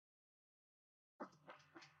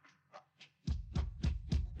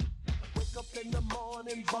up in the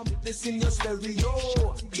morning, bump this in your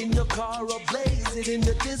stereo. In your car or blaze it in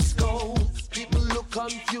the disco. People look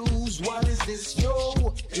confused, what is this, yo?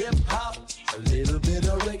 Hip-hop, a little bit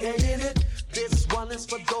of reggae in it. This one is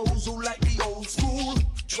for those who like the old school.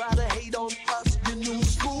 Try to hate on us, the new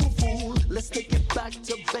school fool. Let's take it back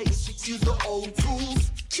to basics, use the old tools.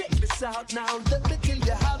 Check this out now, let me tell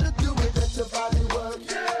you how to do it. Let your body work,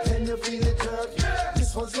 can you feel it jerk?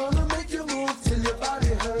 This one's gonna make you move till your body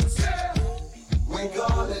hurts. We're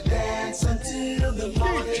gonna dance until the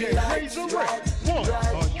morning light. Let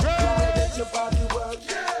your body work,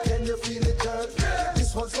 can you feel it jerk?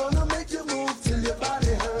 This one's gonna make you move till your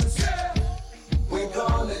body hurts. We're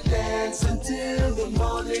gonna dance until the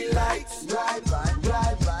morning light. Right.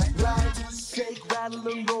 Shake, rattle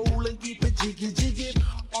and roll and keep it jiggy.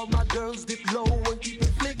 All my girls dip low and keep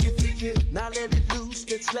it flicky. Now let it loose,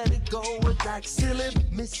 let's let it go and act silly.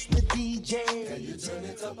 Mr. DJ, can you turn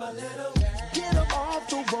it up a little? Get up off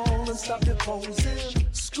the wall and stop your posing.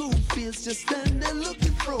 Screwfield's just standing there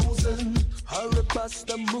looking frozen. Hurry, bust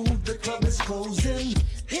the move, the club is closing.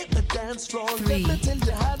 Hit the dance floor, 3, 2,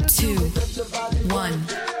 1.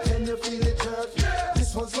 Can you feel it jerk?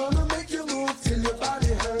 This one's gonna make you move till your body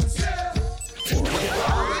hurts. 5,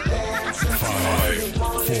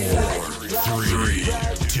 4, 3,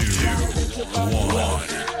 2, 1.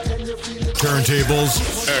 Turntables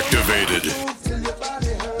activated.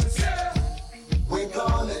 We're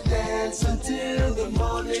gonna dance until the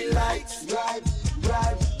morning lights. Right.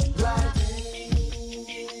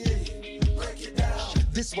 Break it down.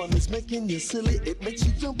 This one is making you silly, it makes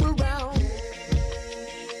you jump around.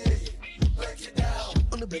 Break it down.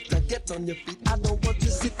 On the better get on your feet, I don't want you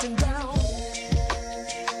sitting down.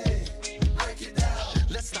 Break it down.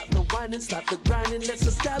 Let's stop the whining, stop the grinding, let's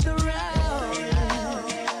just gather round.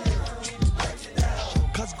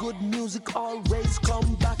 Cause good music always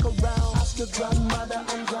come back around. Ask your grandmother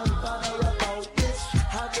and grandfather about this.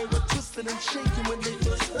 How they were twisted and shaking when they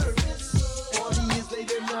first heard this. 40 years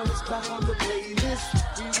later now it's back on the playlist.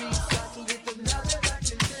 We recycle it another back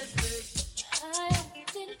in business. I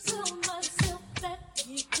didn't tell myself that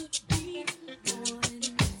we could be more than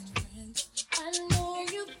just friends. I know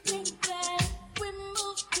you think that we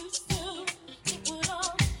moved too soon. It would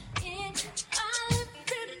all end. I live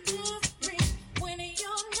in this dream when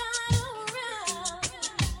you're not around.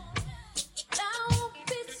 I won't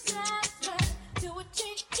be satisfied till we're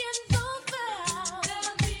taking over.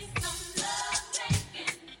 There'll be some love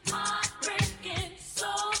making, heartbreaking,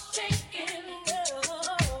 soul shaking.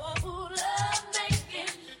 Oh, love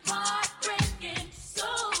making, heartbreaking,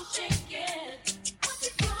 soul shaking. What's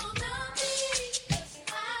it gonna be? I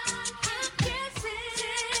can't sit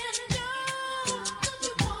and know.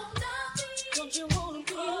 Don't you wanna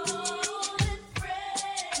be? Old and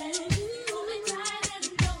fresh. Hold it tight and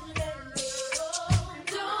don't let go.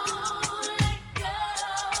 Don't let go.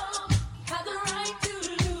 Have the right to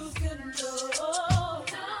lose control.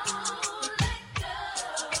 Don't let go.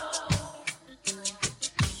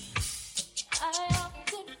 I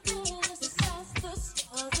often criticize the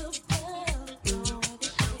stars above.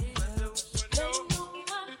 They know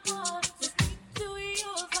my heart to speak to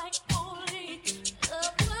yours like only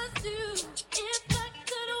lovers do. If I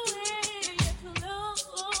could wear you close,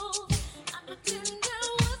 I'd pretend that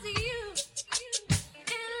was you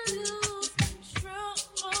and lose control.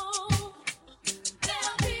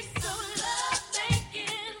 There'll be some love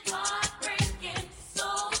making, heartbreaking,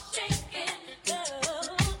 soul shaking.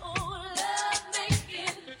 Love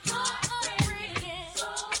making, heartbreaking,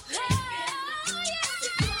 soul shaking.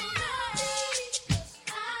 I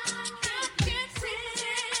can't sit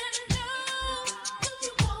and know. Don't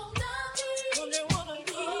you wanna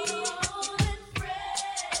be? Old and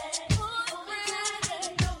fresh. Hold it tight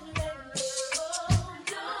and don't let go.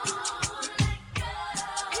 Don't let go.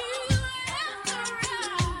 You have the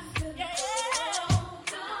right. Yeah.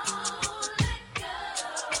 Don't let go.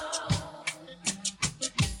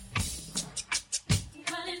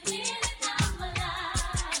 Running in and out my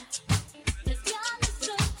life. It's got me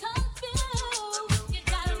so confused. You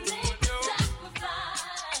gotta make the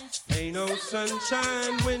sacrifice. Ain't no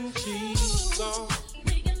sunshine when she's gone.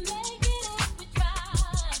 We can make it if we try.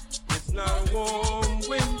 It's not warm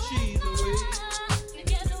when she's away.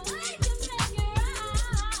 Together we can make it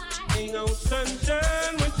right. Ain't no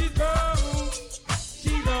sunshine when she's gone.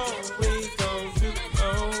 She's always gone too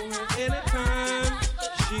long. Anytime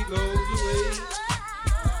she goes away.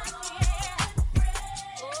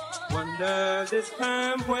 Wonder this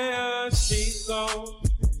time where she's gone.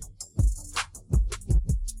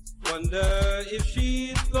 Wonder if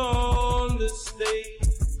she's gone to stay.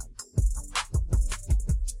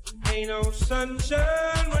 Ain't no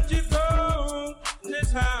sunshine when she's gone.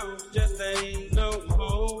 this house just ain't no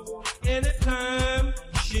home. Anytime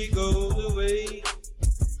she goes away.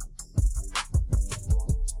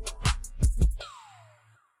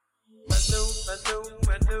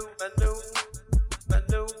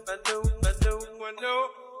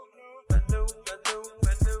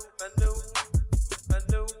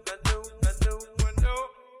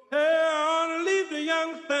 Hey, I ought to leave the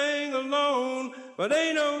young thing alone, but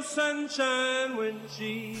ain't no sunshine when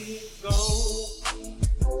she's gone.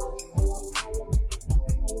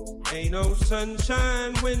 Ain't no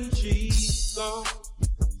sunshine when she's gone.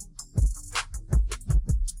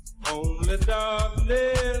 Only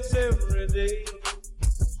darkness every day.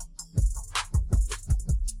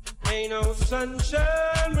 Ain't no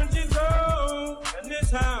sunshine when she's gone, and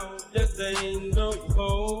this house just ain't no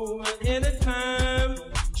home. And anytime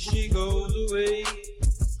she goes away,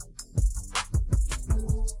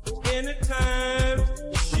 anytime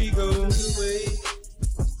she goes away,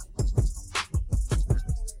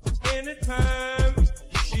 anytime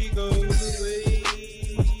she goes away.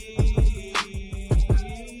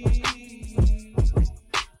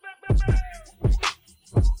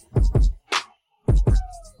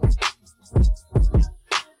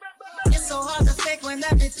 It's so hard to fake when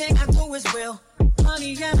everything I do is real.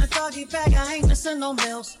 Money and a doggy bag, I ain't missing no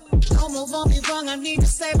meals. Don't move on me wrong, I need to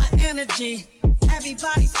save my energy.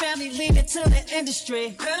 Everybody, family, leave it to the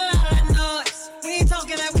industry. Cut a lot of noise, we ain't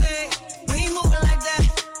talking that way. We ain't moving like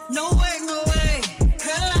that, no way, no way.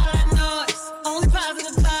 Cut a lot of noise, only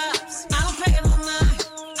positive vibes. I don't pay no mind,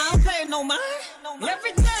 I don't pay no mind.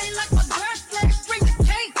 Every day like my birthday, bring the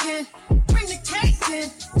cake in. Bring the cake in,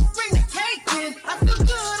 bring the cake in. I feel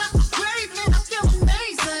good, I feel great, man, I feel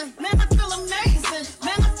amazing. Man, I feel amazing,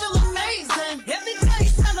 man, I feel amazing. Every day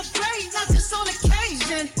celebrate, not just on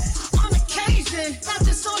occasion. On occasion, not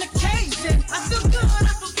just on occasion. I feel good,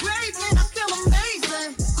 I feel great, man, I feel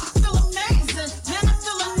amazing. I feel amazing, man, I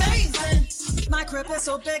feel amazing. My crib is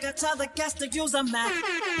so big, I tell the guests to use a Mac.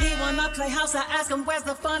 He wanna play house, I ask him where's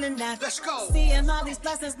the fun in that. Let's go. Seeing all these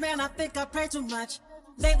blessings, man, I think I pray too much.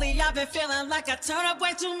 Lately I've been feeling like I turn up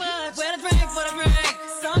way too much. Where the drink for the drink?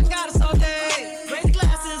 Sun got us all day. Raise the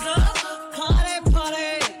glasses up, party,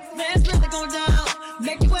 party. Man, it's really going down.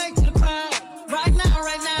 Make your way to the crowd. Right now,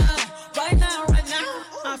 right now, right now, right now.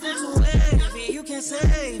 I feel too wavy, you can't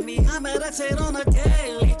save me. I meditate on a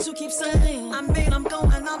daily to keep saying. I mean, I'm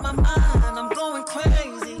going on my mind, I'm going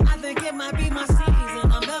crazy. I think it might be my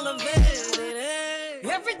season, I'm elevated. Hey.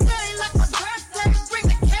 Every day like my birthday, bring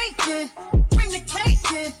the cake in. Bring the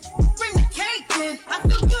cake in, bring the cake in. I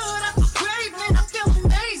feel good, I feel great, man, I feel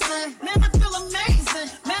amazing. Man, I feel amazing,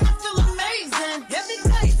 man, I feel amazing. Every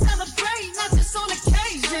day celebrate, not just on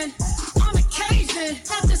occasion. On occasion,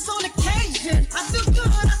 not just on occasion. I feel good,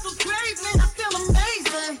 I feel great, man, I feel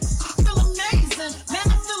amazing. I feel amazing, man,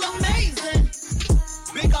 I feel amazing.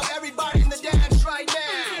 Big up everybody in the dance right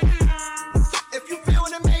now. If you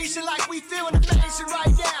feeling amazing like we feeling amazing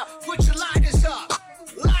right now, put your lighters up.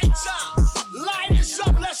 Lights up. Lighters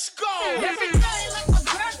up. Let's go. Every day like my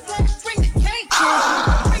birthday, bring the cake in.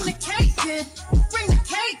 Bring the cake in. Bring the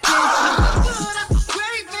cake in. I feel good, I feel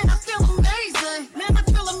great, man, I feel amazing. Man, I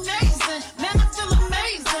feel amazing. Man, I feel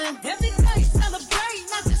amazing. Every day celebrate,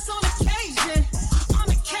 not just on occasion. On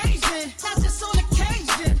occasion, not just on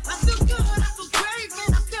occasion. I feel good, I feel great, man,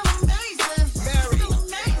 I feel amazing. I feel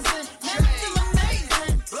amazing. Man, I feel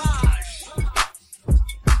amazing.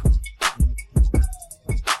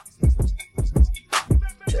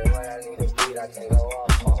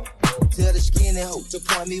 Tell the skinny hoe to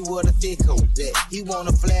point me with a thick hoe that he want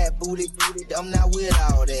a flat booty, I'm not with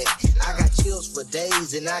all that. I got chills for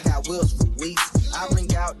days and I got wills for weeks. I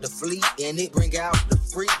bring out the fleet and it bring out the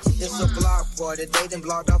freak. It's a block party, they done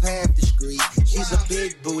blocked off half the street. She's a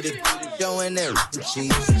big booty, doing everything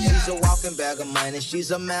cheap. She's a walking bag of money,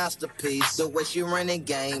 she's a masterpiece. The way she running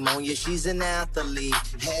game on you, she's an athlete.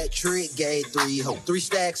 Hat trick, gave 3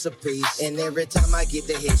 stacks apiece. And every time I get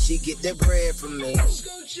the hit, she get that bread from me.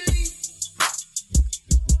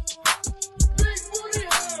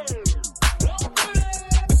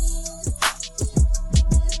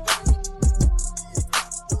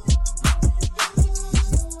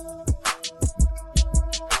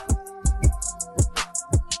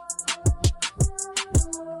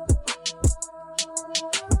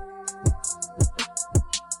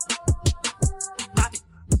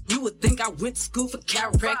 I went to school for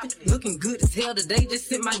chiropractic. Looking good as hell today, just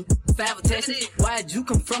sent my 5 attachments. Why'd you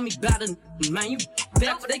come from me about a man? You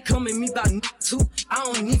back for they come at me about too. I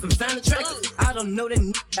don't even find attractive. I don't know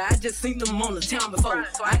that I just seen them on the town before.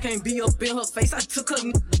 I can't be up in her face, I took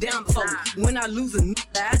her down before. for me. When I lose a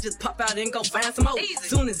I just pop out and go find some more.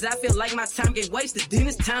 Soon as I feel like my time get wasted, then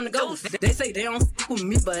it's time to go. They say they don't f with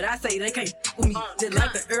me, but I say they can't f with me. Just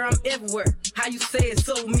like the air, I'm everywhere. How you say it,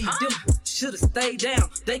 so me. Them should've stayed down.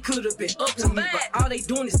 They could've been up to me, but all they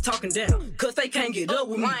doing is talking down. Cause they can't get up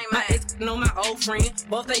with me. My ex know my old friend,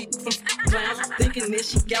 both they from clowns. Thinking that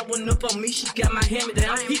she got one up on me, she got my hand me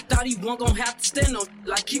down. He thought he wasn't gonna have to stand on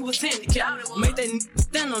like he was handicapped. Made that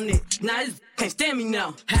stand on it. Now this can't stand me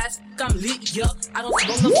now. I'm lit, yup. I don't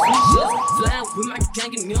smoke no sweet shots. Flying with my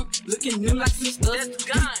gang and them, looking them like sisters.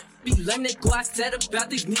 Be lame, they go outside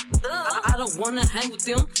about these niggas. I don't wanna hang with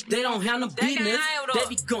them, they don't have no business. They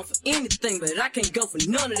be going for anything, but I can't go for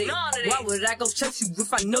none of that. Why would I go chase you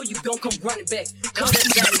if I know you gon' come running back? Cause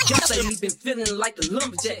that guy just lately been feeling like the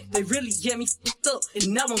lumberjack. They really get me f***ed up,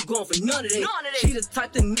 and now I'm going for none of that. She the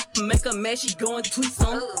type to make her mad, she going tweet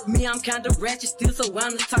on. Me, I'm kinda ratchet still, so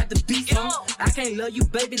I'm the type to be some. I can't love you,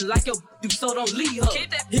 baby, like your you, so don't leave her.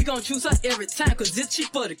 He gon' choose her every time, cause it's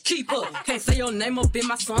cheaper to keep her. Can't say your name up in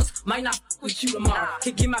my songs. Might not f with you tomorrow.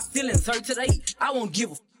 Can get my feelings hurt today. I won't give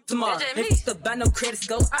a f tomorrow. If it's about no credit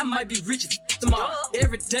score, I might be rich as f tomorrow.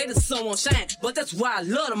 Every day the sun won't shine, but that's why I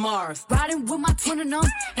love tomorrow. Riding with my twin and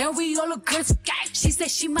and we all look good. She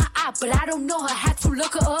said she my eye, but I don't know her. Had to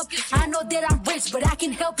look her up. I know that I'm rich, but I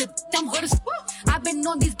can help it. I'm hood as I've been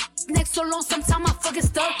on these next so long, sometimes I fucking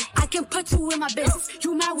stuck. I can put you in my business.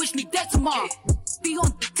 You might wish me dead tomorrow. Be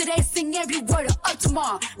on today, sing every word of up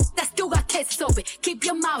tomorrow. That still got cases open. Keep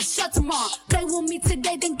your mouth shut tomorrow. Play with me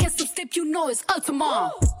today, then get some sleep. You know it's up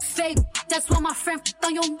tomorrow. Fake, that's why my friend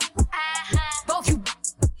on your both you.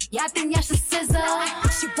 Yeah, I think y'all should scissor.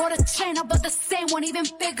 She bought a chain, I bought the same one, even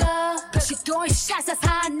bigger. She throwing shots, that's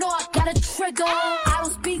how I know I got a trigger. I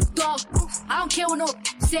don't speak dog, I don't care what no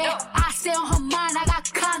say. I say on her mind, I got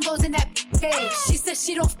condos in that head. She said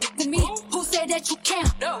she don't f with me. Who said that you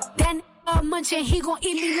can't? Then munching, he gon'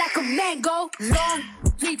 eat me like a mango. Long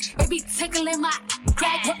leaf, baby tickling my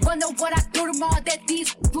crack. Wonder what I do tomorrow that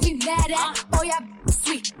these will be mad at. Oh yeah,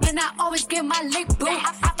 sweet, and I always get my lick boo.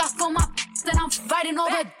 I thought for my that I'm fighting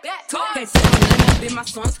over that. Can't say my name up in my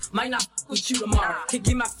songs, might not f with you tomorrow. Can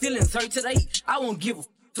get my feelings hurt today, I won't give a f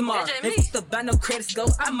tomorrow. If it's about no credit score,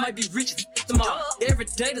 I might be rich as f tomorrow. Every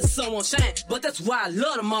day the sun won't shine, but that's why I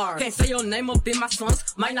love tomorrow. Can't say your name up in my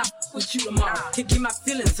songs, might not f with you tomorrow. Can get my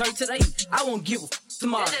feelings hurt today, I won't give a f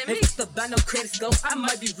tomorrow. If it's about no credit score, I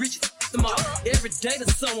might be rich as f tomorrow. Every day the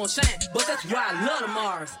sun won't shine, but that's why I love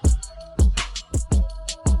tomorrow.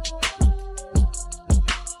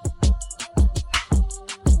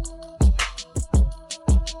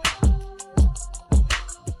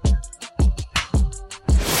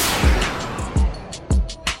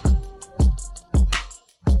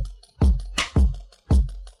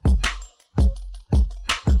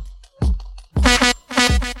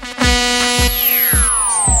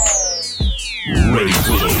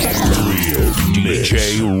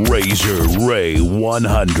 DJ Razor Ray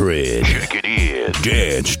 100. Check it in.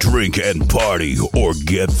 Dance, drink, and party, or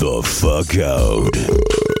get the fuck out.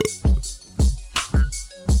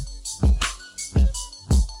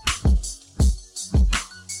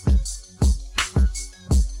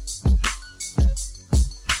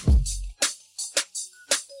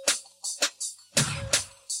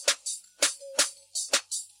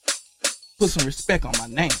 Put some respect on my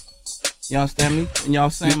name. You understand me? And y'all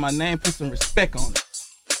saying my name, put some respect on it.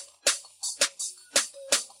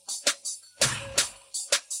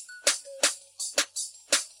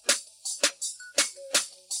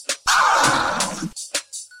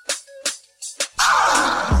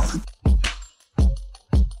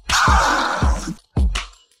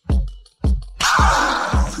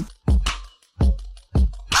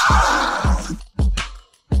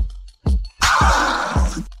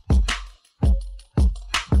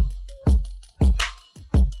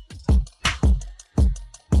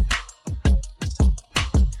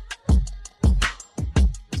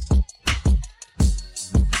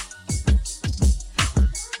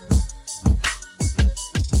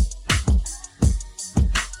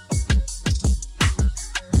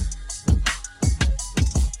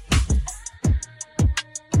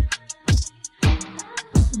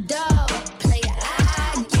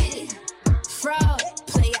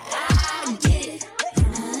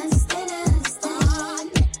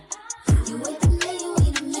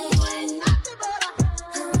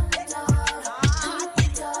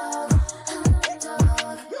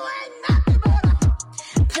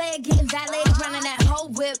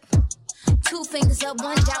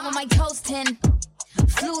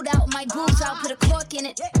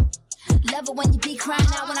 Love it when you be crying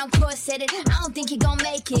out when I'm cross-headed. I don't think you gon'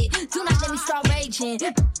 make it. Do not let me start raging.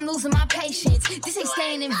 Losing my patience. This ain't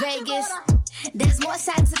staying in Vegas. There's more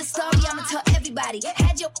sides to the story, I'ma tell everybody.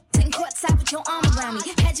 Had your in courtside with your arm around me.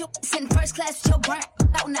 Had your in first class with your burnt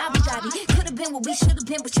out in Abu Dhabi. Could've been what we should've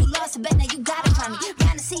been, but you lost a bet, now you gotta find me.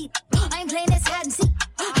 Find a seat, I ain't playing this hide and seek.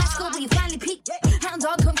 High school when you finally peak. Hound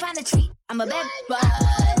dog couldn't find a treat. I'm a bad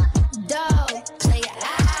dog player,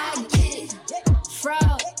 I get it.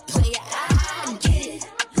 Fraud player, I get it.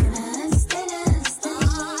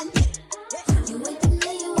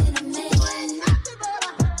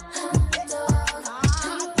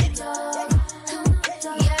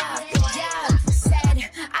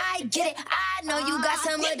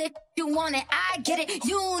 You want it, I get it.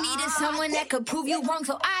 You needed someone that could prove you wrong,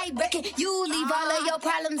 so I reckon you leave all of your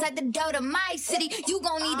problems at the door to my city. You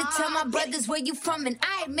gon' need to tell my brothers where you from, and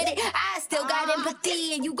I admit it. I still got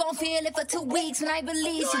empathy, and you gon' feel it for 2 weeks when I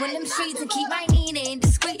release you in them streets and keep my meaning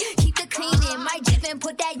discreet. Keep the cleaning, my jib and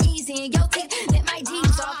put that Yeezy in your teeth. Let my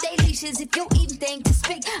jeans off they leashes if you even think to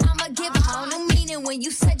speak. I'ma give a whole new meaning when you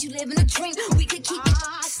said you live in a dream. We could keep it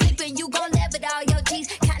sleeping, you gon' live it all your G's.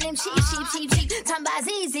 Count them sheep. Time by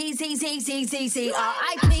Z,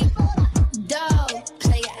 R.I.P. Dog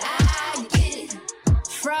player, I get it.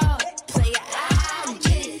 Fraud player, I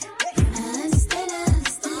get it.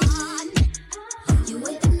 Understand. You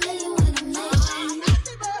with me, you with me.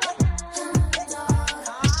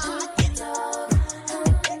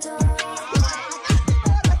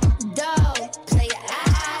 Dog player,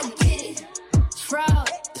 I get it. Fraud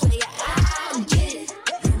player, I get it.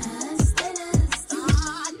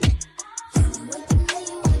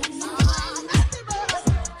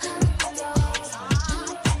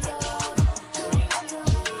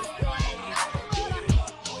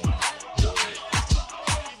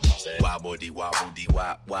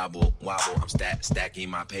 Wobble. I'm stacking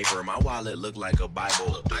my paper. My wallet look like a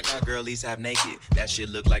Bible. I got girlies half naked. That shit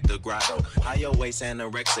look like the grotto. How your waist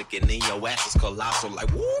anorexic and then your ass is colossal. Like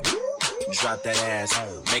whoop. Drop that ass.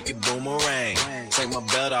 Make it boomerang. Take my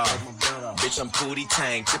belt off. Bitch, I'm Pootie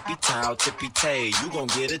Tang. Tippy towel, tippy tay. You gon'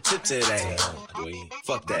 get a tip today.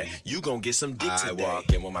 Fuck that. You gon' get some dick today. I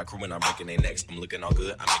walk in with my crew and I'm breaking their necks. I'm looking all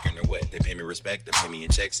good. I'm making her wet. They pay me respect. They pay me in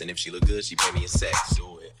checks. And if she look good, she pay me in sex.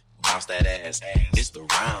 Do it. Bounce that ass. It's the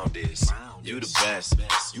roundest. You the best.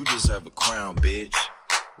 You deserve a crown, bitch.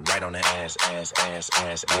 Right on the ass.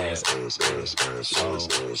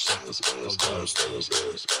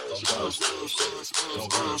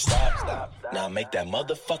 Stop. Now make that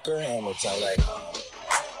motherfucker hammer time like.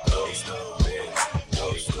 Go stupid.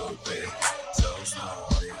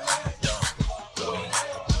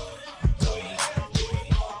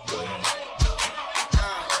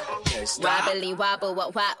 Wobbly wobble,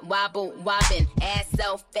 wobbin'. Ass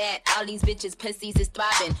so fat, all these bitches pussies is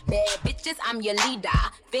throbbing. Bad bitches, I'm your leader.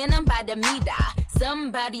 Phantom by the meter.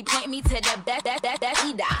 Somebody point me to the best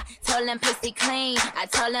eater. Told them pussy clean, I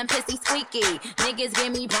told them pussy squeaky. Niggas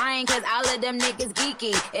give me Brian, cause all of them niggas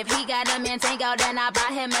geeky. If he got a Mantango, then I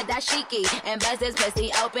brought him a dashiki. And bust his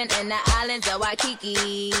pussy open in the islands of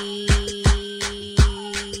Waikiki.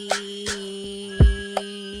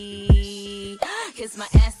 Kiss my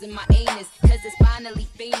ass and my anus, cause it's finally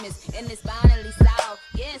famous, and it's finally solved.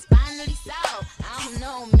 Yeah, it's finally solved. I don't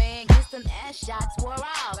know, man, get some ass shots, wore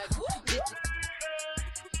out.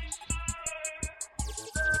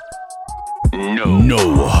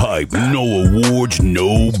 No hype, no awards,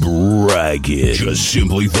 no bragging. Just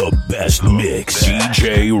simply the best mix.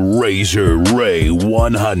 DJ Razor Ray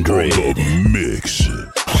 100 mix.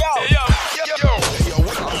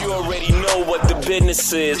 You already know what the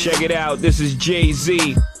business is. Check it out, this is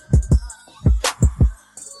Jay-Z.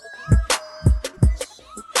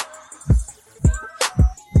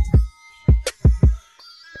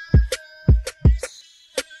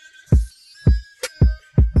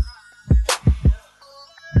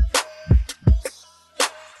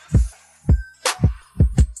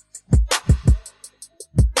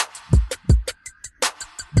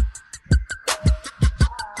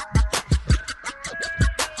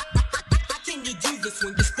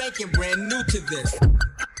 Brand new to this.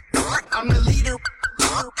 I'm the leader.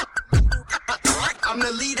 I'm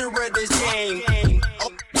the leader of this game.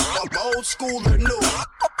 I'm old school or new.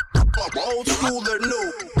 I'm old school or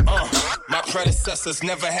new. predecessors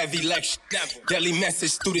never have election. Deadly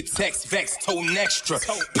message through the text, vex, toting extra.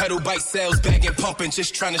 Pedal bike sales, bagging, pumping,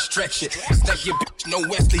 just trying to stretch it. Snap your bitch, no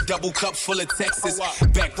Wesley, double cup full of Texas.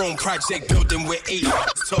 Backroom project building with 8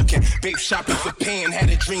 talking. Babe shopping for Japan, had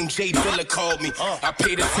a dream Jay Dilla called me. I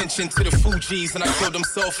paid attention to the Fugees and I killed them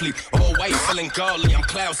softly. All white, feeling godly, I'm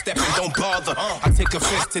cloud stepping, don't bother. I take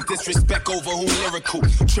offense to disrespect over who lyrical.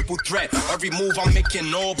 Triple threat, every move I'm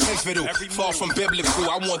making all pivotal. Far from biblical,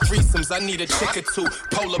 I want threesomes, I need a chick or two.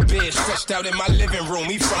 Polar bear stretched out in my living room,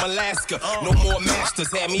 he from Alaska. No more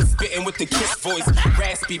masters, had me spitting with the Kiss voice.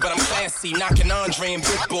 Raspy, but I'm classy, knocking Andre and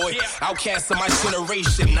Big Boy. Outcast of my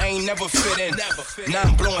generation, I ain't never fit in. Now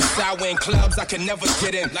I'm blowing sour in clubs I can never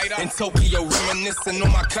get in. In Tokyo, reminiscing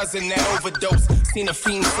on my cousin that overdose. Seen a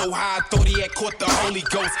fiend so high, I thought he had caught the Holy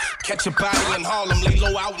Ghost. Catch a body in Harlem, lay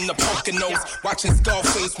low out in the Poconos. Watching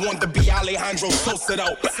Scarface, want to be Alejandro Sosa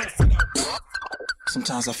though.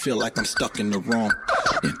 Sometimes I feel like I'm stuck in the wrong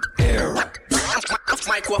era.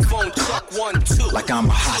 Microphone check 1, 2. Like I'm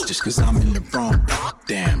a hostage cause I'm in the wrong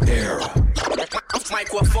damn era.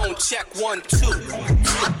 Microphone check 1, 2.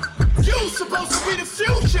 You supposed to be the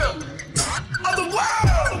future of the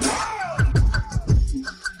world.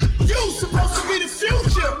 You supposed to be the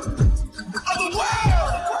future of the world.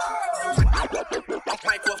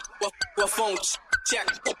 Microphone check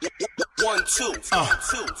 1, 2.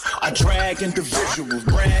 I drag individuals,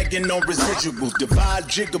 bragging on residuals, divide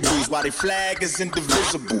jigaboos while they flag is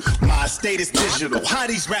indivisible. My estate is digital. How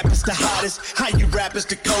these rappers the hottest? How you rappers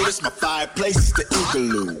the coldest? My fireplace is the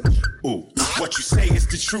igloo. Ooh, what you say is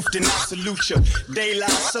the truth, then I salute you. They lie,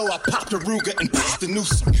 so I pop the Ruger and bust the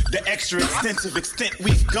Newsom. The extra extensive extent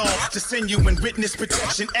we've gone to send you in witness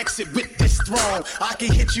protection. Exit with this throne. I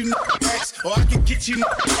can hit you X, or I can get you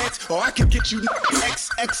X, or I can get you X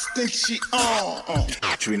extension on.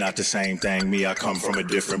 We not the same thing, me, I come from a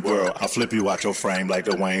different world. I'll flip you out your frame like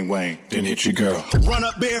the Wayne, then hit your girl. Run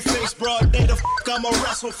up bareface, broad day, the I'ma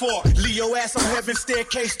wrestle for. Leo ass on heaven's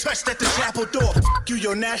staircase, touched at the chapel door. You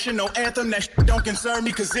your national anthem, that don't concern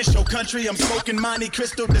me, cause it's your country. I'm smoking Monte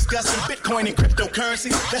Crystal, discussing Bitcoin and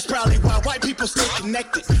cryptocurrency. That's probably why white people stay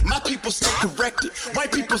connected. My people stay corrected.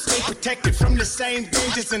 White people stay protected from the same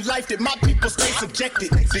dangers in life that my people stay subjected.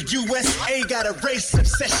 The USA got a race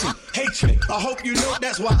obsession, hatred. I hope you know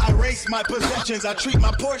that's why I race my possessions. I treat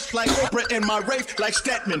my Porsche like Oprah and my Wraith like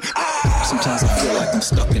Stedman. Sometimes I feel like I'm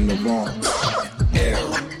stuck in the wrong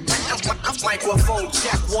era. Microphone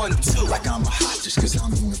check 1, 2. Like I'm a hostage cause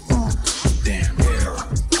I'm in the wrong damn era.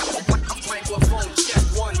 Microphone check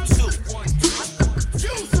 1, 2.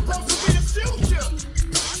 You supposed to be the future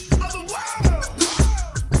of the world.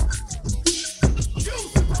 You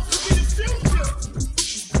supposed to be the future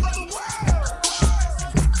of the world.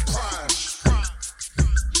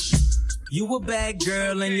 You a bad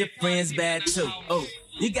girl and your friends bad too. Oh,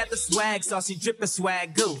 you got the swag, saucy drippin'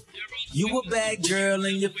 swag goo. You a bad girl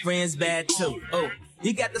and your friends bad too. Oh,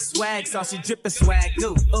 you got the swag, saucy drippin' swag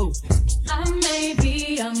goo. Oh, I may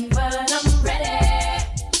be young, but I'm ready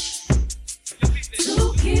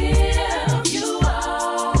to give you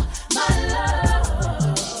all my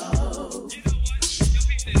love.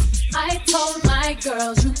 I told my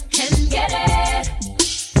girls you can get it.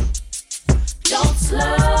 Don't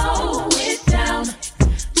slow it down,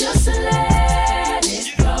 just let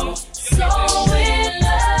it go. So in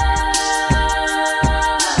love,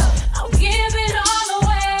 I'll give it all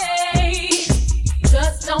away.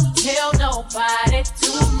 Just don't tell nobody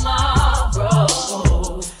tomorrow.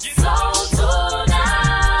 So tonight,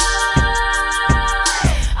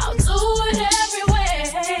 I'll do it every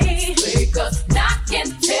way. Because I can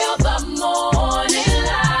till the morning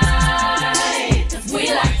light. 'Cause we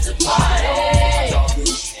like to party.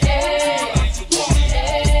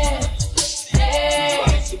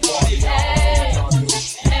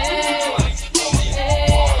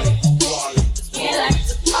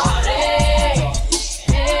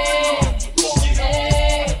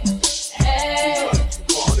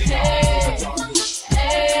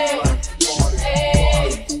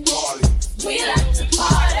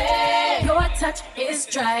 It's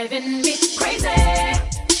driving me crazy.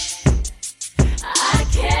 I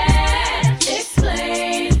can't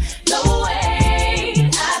explain the way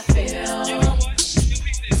I feel.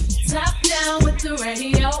 Top down with the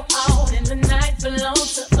radio on, and the night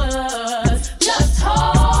belongs to us. Just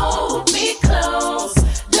hold me close,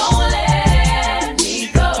 don't let me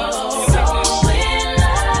go. So in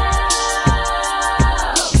love,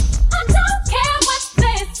 I don't care what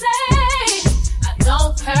they say. I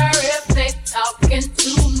don't care if they talking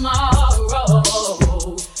tomorrow.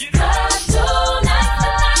 'Cause tonight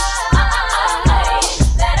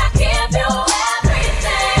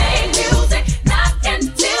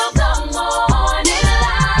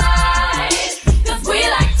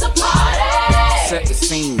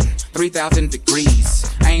 2,000 degrees.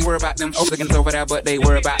 I ain't worried about them chickens over there, but they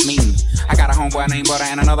worry about me. I got a homeboy named Butter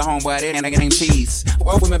and another homeboy there and a nigga named Cheese.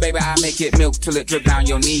 Well, with me, baby, I make it milk till it drip down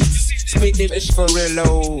your knees. Spit this for real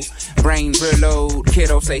low, brain real low.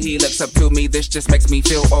 Kiddo say he looks up to me, this just makes me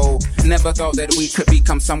feel old. Never thought that we could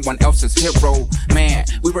become someone else's hero. Man,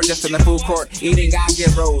 we were just in the food court eating God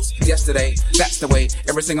rolls yesterday. That's the way.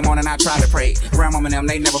 Every single morning I try to pray. Grandmama and them,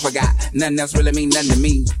 they never forgot. Nothing else really mean nothing to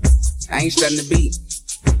me. I ain't studying the beat.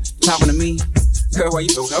 Talking to me. Girl, why you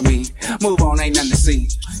so me? Move on, ain't nothing to see.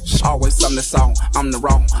 Always something to saw. I'm the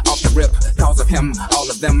raw, off the rip. Cause of him, all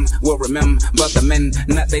of them will remember. But the men,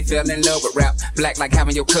 not they fell in love with rap. Black like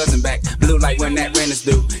having your cousin back. Blue like when that rent is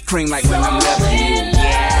due. Cream like when I'm loving you.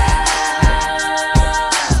 Yeah.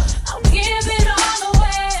 I'll give it all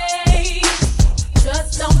away.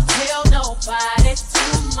 Just don't tell nobody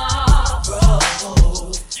tomorrow.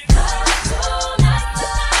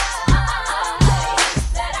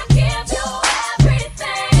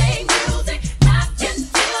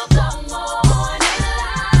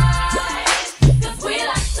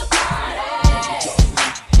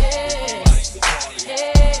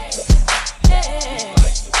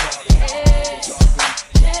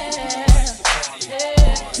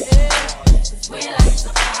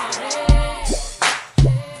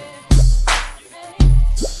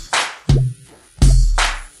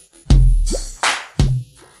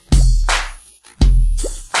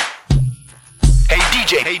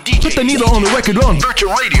 Hey DJ, put the needle on the record on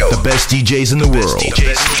Virtual Radio. The best DJs in the world.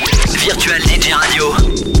 Virtual DJ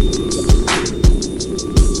Radio.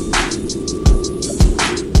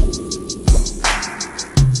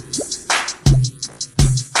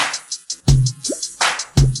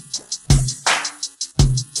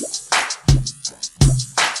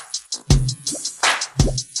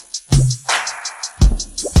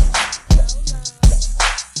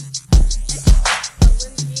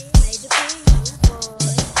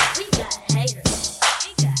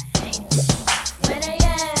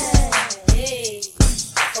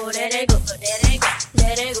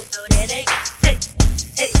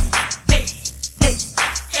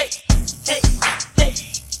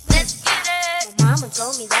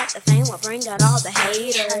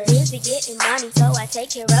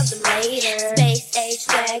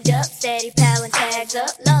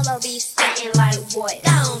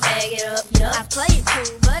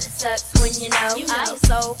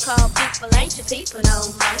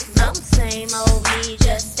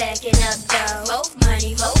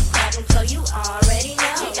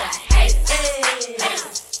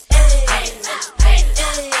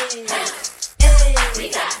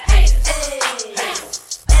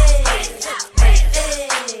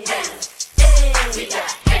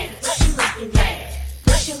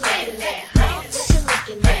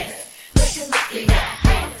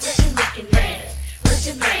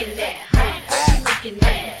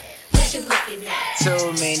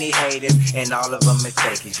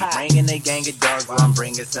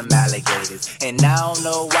 Some alligators, and I don't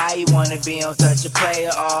know why you wanna be on such a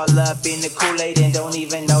player. All up in the Kool-Aid and don't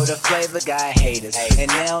even know the flavor. Got haters, and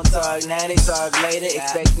they don't talk now, they talk later.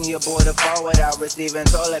 Expecting your boy to fall without receiving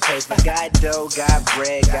toilet paper. Got dough, got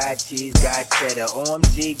bread, got cheese, got cheddar.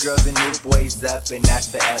 OMG, girls and new boys up, and that's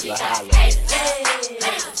forever. Holla.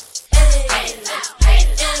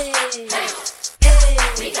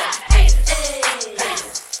 We got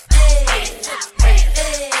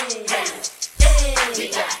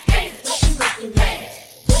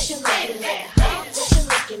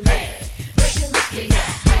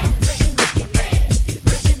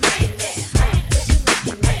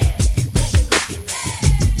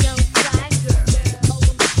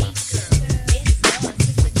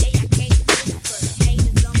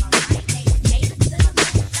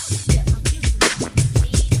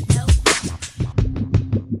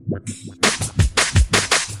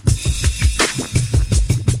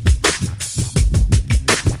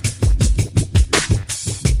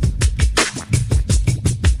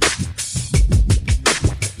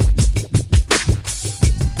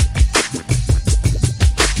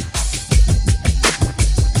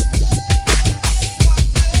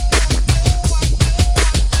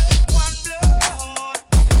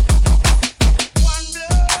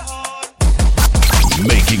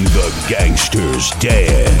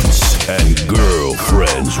dance and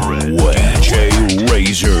girlfriends wet. J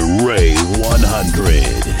Razor Ray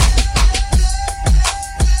 100.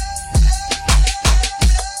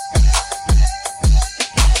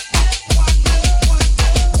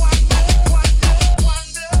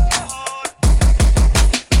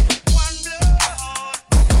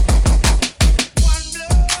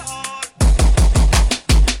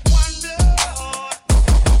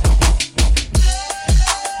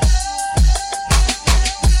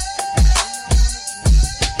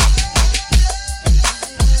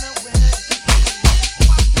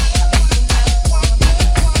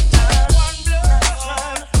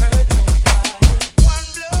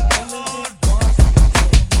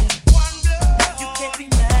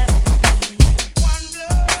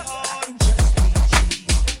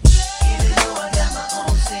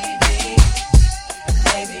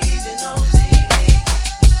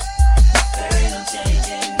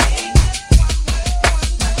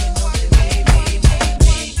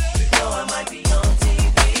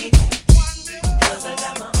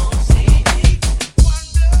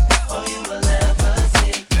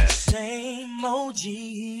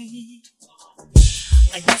 G.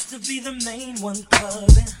 I used to be the main one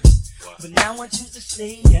clubbing, but now I choose to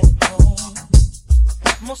stay at home.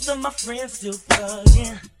 Most of my friends still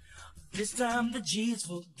thugging. This time the G's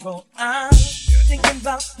will grow. I'm thinking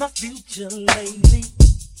about my future lately,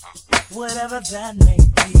 whatever that may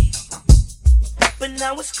be. But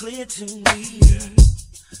now it's clear to me,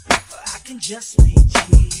 I can just be G.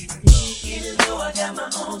 Even though I got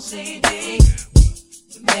my own CD,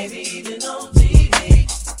 maybe even on TV,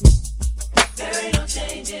 there ain't no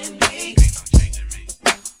change in me.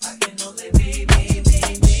 I can only be me.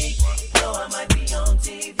 Though I might be on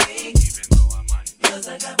TV, cause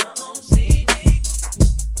I got my own CD.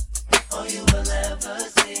 All you will ever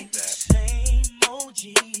see, same OG.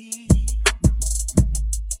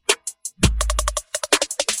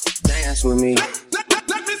 Dance with me.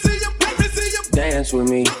 Let me see you. Let me see you. Dance with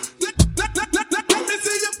me. Let me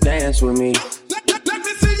see you. Dance with me. Let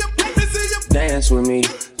me see you. Let me see you. Dance with me.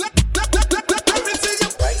 Let me see you.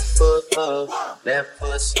 Right foot up, left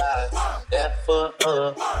foot slide. Left foot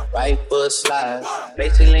up, right foot slide.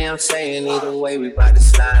 Basically, I'm saying either way we bout to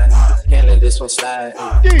slide. Can't let this one slide.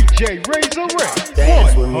 DJ Razor Ray.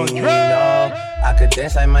 Dance with me, you know. I could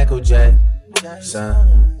dance like Michael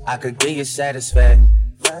Jackson. I could give you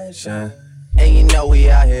satisfaction. And you know we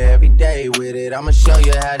out here every day with it. I'ma show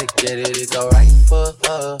you how to get it. It go right foot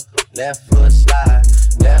up, left foot slide.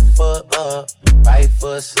 Left foot up, right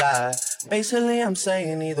foot slide. Basically, I'm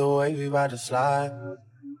saying either way we bout to slide.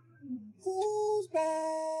 Who's back?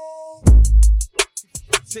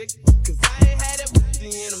 Cause I ain't had it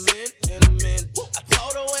in a minute. I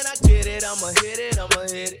told her when I get it, I'ma hit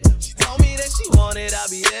it. She told me that she want it, I'll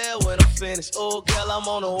be there when I'm finished. Oh, girl, I'm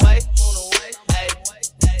on the way. Hey.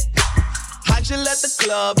 I just left the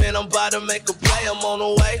club and I'm about to make a play. I'm on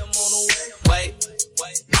the way. Wait.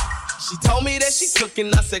 She told me that she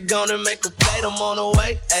cooking, I said gonna make a plate. I'm on the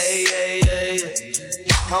way. Hey.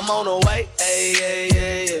 I'm on the way.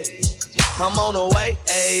 Hey. I'm on the way.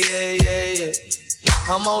 Hey.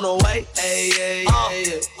 I'm on the way. Hey.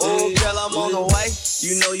 Oh, girl, I'm on the way.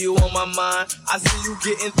 You know you on my mind. I see you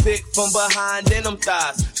getting thick from behind in them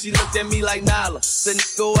thighs. She looked at me like Nala. Said,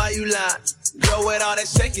 nigga, why you lying? Girl, with all that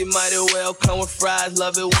shake, it might as well come with fries.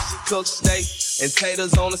 Love it when she cooks steak and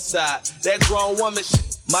taters on the side. That grown woman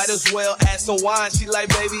shit, might as well add some wine. She like,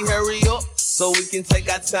 baby, hurry up so we can take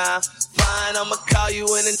our time. Fine, I'ma call you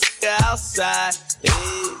in a nigga outside. Hey.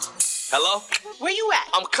 Hello? Where you at?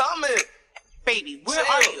 I'm coming. Baby, where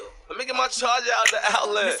are you? Let me get my charger out the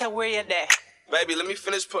outlet. Mister, where you at? Baby, let me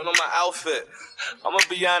finish putting on my outfit. I'ma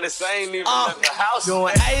be honest, I ain't even left the house.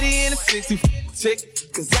 Doing 80 and a 60 tick.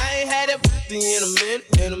 Cause I ain't had it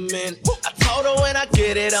in a minute. I told her when I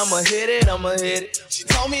get it, I'ma hit it. She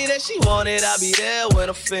told me that she want it, I'll be there when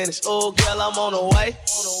I'm finished. Oh, girl, I'm on the way.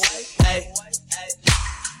 Hey.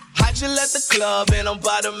 I just left the club and I'm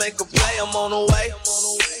about to make a play. I'm on the way.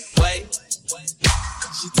 Wait.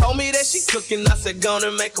 She told me that she cooking, I said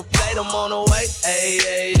gonna make a plate. I'm on the way.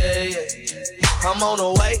 Hey. I'm on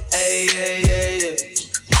the way. Hey.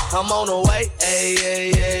 I'm on the way.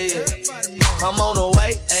 Hey. I'm on the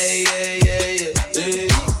way. Hey.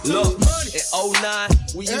 Look, in 09,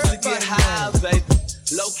 we used to get high, baby.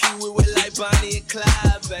 Low key, we were like Bonnie and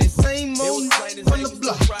Clyde, baby. Same old on the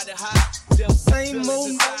block. Same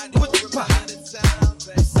old with the pop.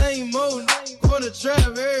 Same old for the trap.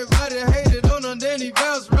 Everybody hated on her, then he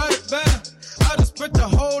bounced right back. I just spent a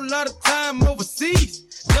whole lot of time overseas.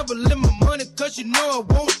 Never lit my money cause you know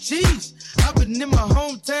I want cheese. I've been in my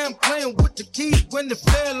hometown playing with the keys when they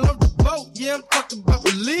fell off the boat. Yeah, I'm talking about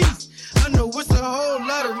release. I know it's a whole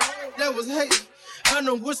lot of that was hating. I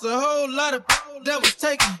know it's a whole lot of that was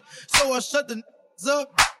taken. So I shut the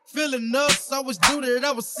up. Feeling us, always knew that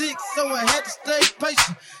I was sick, so I had to stay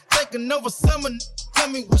patient. Taking over summer, tell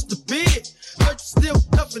me what's the bid. But you still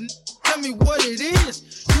cuffing, tell me what it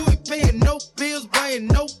is. You ain't paying no bills, buying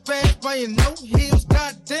no bags, buying no heels.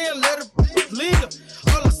 Goddamn, let her live.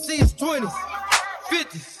 All I see is 20s,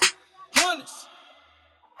 50s, 100s.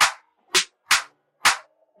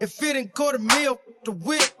 If it ain't $250,000, the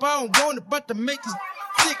whip, I don't want it, but to make this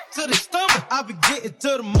sick to the stomach. I be getting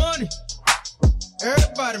to the money.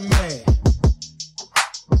 Everybody mad.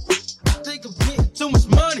 Think I'm getting too much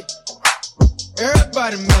money.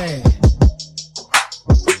 Everybody mad.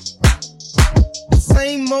 The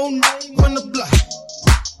same old name on the block.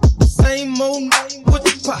 The same old name with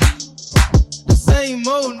the pop. The same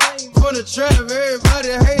old name for the trap.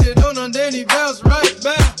 Everybody hated on her, then he bounced right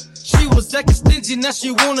back. She was acting stingy, now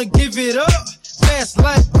she wanna give it up. Fast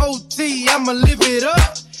life OT, I'ma live it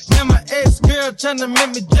up. Now my ex-girl tryna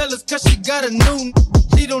make me jealous cause she got a new.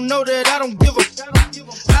 She don't know that I don't give a.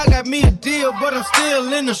 I I got me a deal, but I'm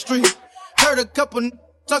still in the street. Heard a couple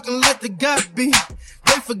talking like they got beat.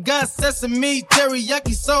 They forgot sesame,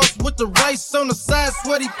 teriyaki sauce with the rice on the side,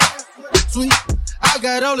 sweaty sweet. I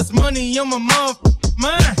got all this money on my mind.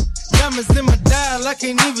 Diamonds in my dial, I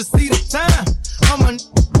can't even see the time. All my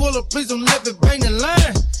pull up, please don't let me bang the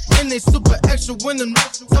line. And they super extra when them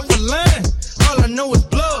off the line. All I know is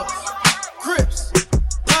blood, Crips,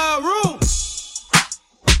 Pyro.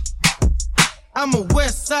 I'm a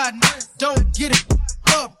west side, don't get it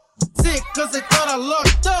up. Sick, cause they thought I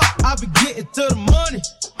locked up. I be getting to the money.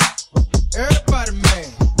 Everybody mad.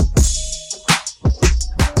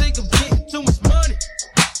 I think I'm getting too much money.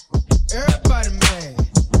 Everybody mad.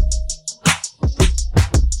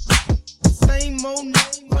 Same old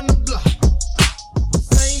name on the block.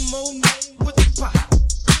 Same old name with the pop.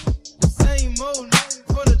 Same old name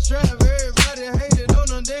for the trap. Everybody hated on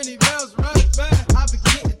them, then he bounced right back. I be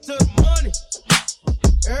getting to the money.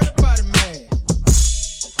 Everybody mad.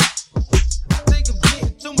 I think I'm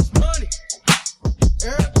getting too much money.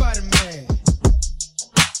 Everybody mad.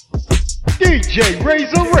 DJ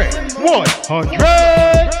Razor Ray 100.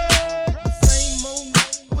 Same old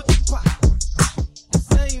name with the pop.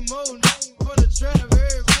 Same old name for the trap.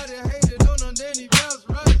 Everybody hated on them, then he bounced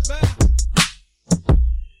right back.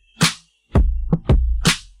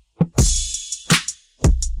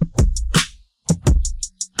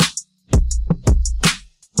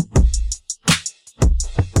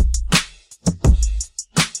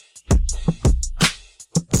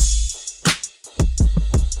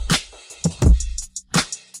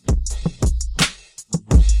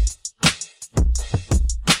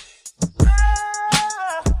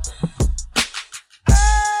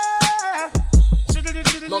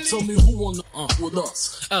 Now tell me who on the with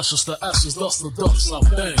us. Ashes to ashes, dust to dust. I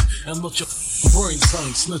bang and let your brains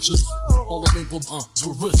hang. Snitches, all the people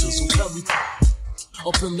with riches who carry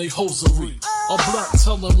up in they hosiery. A black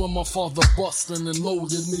telling when my father bustin' and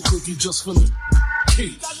loaded me, think he just finna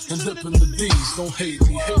key and dip in the D's. Don't hate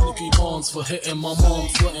me, hate Nicky Barnes for hitting my mom,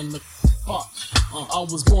 letting the pot. I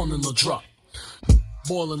was born in the drop,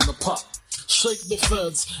 boiling the pot. Shake the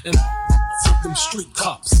feds and take them street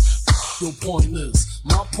cops. Your point is,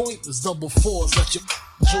 my point is double fours at your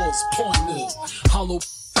jaws. Point is, hollow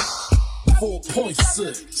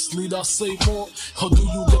 4.6. Need I say more, or do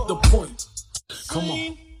you get the point? Come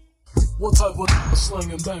on. What type of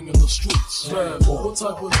slang and bang in the streets? Bad boy. What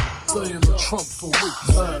type of stay in the trunk for weeks?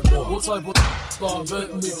 Bad boy. What type of start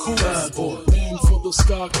betting me cool? Bad boy. Aim for the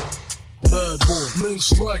sky. Bad boy. Men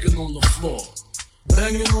striking on the floor.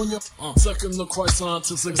 Banging on your second the Christ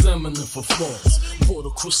scientists examining for flaws. Pour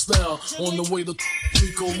the crystal on the way to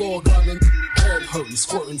Rico Law got a head hurting,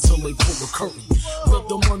 squirting till they pull the curtain. Let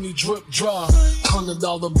the money drip dry. $100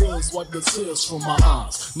 bills wipe the tears from my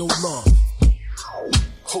eyes. No love.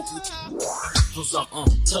 Hope it cause I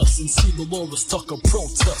test and see the Loris Tucker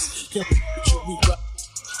protest. Can't put you rap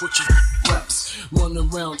with your raps. Running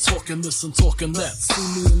around talking this and talking that.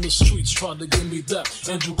 See me in the streets, try to give me that.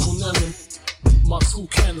 Andrew Cunanan. My 2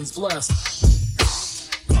 cannons blast.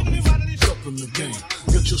 Up in the game,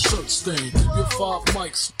 get your shirt stained. Your 5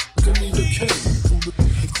 mics, can need a cane. Through the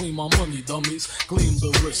clean my money, dummies. Gleam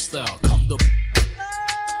the wrist out, cop the.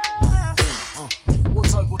 What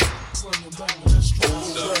type of slang and bang with this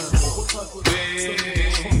What type of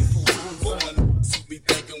we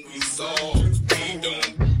thinking we soft, we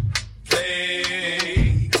don't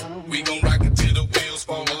play. We gon' rock it till the wheels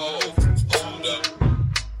fall off. Hold up.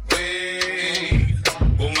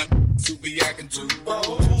 Be acting too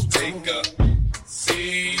bold. Take a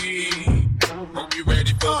seat. Hope you're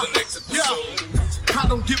ready for the next episode. I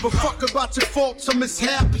don't give a fuck about your faults or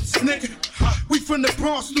mishaps, nigga. We from the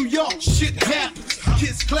Bronx, New York, shit happens.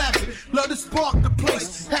 Kids clapping, love to spark the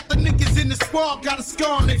place. Half the niggas in the spark got a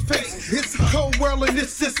scar on their face. It's a cold world and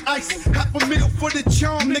this is ice. $500,000 for the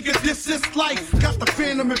charm, nigga, this is life. Got the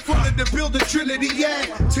Phantom in front of the building, Trinity, yeah.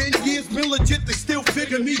 10 years been legit, they still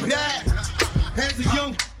figure me bad. As a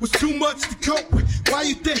young, was too much to cope with. Why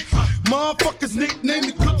you think motherfuckers nicknamed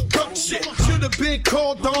me cook shit? Should've been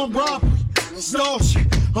called on robbery, stall shit,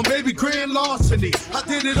 or maybe grand larceny. I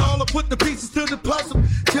did it all, I put the pieces to the puzzle.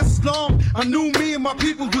 Just as long I knew me and my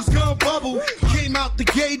people was gonna bubble. Came out the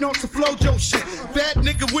gate on some Flojo shit. Fat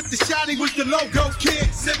nigga with the shotty with the logo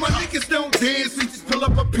kid. Said my niggas don't dance, we just pull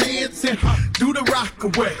up our pants and do the rock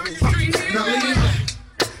away. Now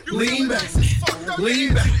lean back,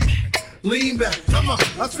 lean back. Lean back, come on.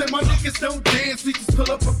 I said my niggas don't dance, we just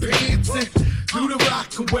pull up our pants and do the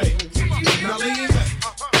rock away. Now lean back,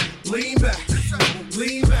 lean back,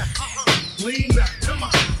 lean back, lean back, come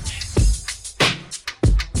on.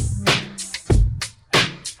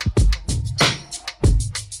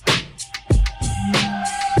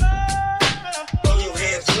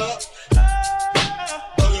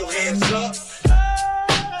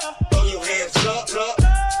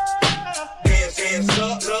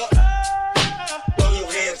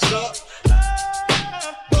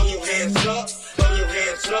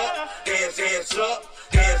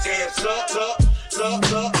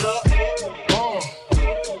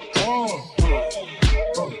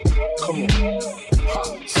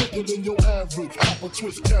 average. Papa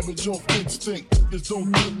twist cabbage off instinct. Niggas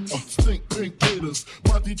don't think, stink pink gators.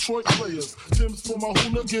 My Detroit players, Tim's for my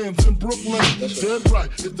hooligans in Brooklyn. Dead right,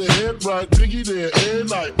 if they head right, Biggie there, air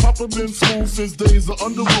night. Papa been school since days of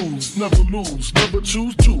under rules. Never lose, never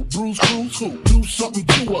choose to. Bruise, cruise, who? Do something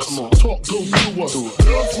to us. Talk, go through us.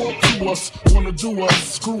 Girls want to us, wanna do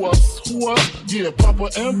us, screw us. Who us? Yeah, Papa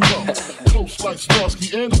and Pump. Close like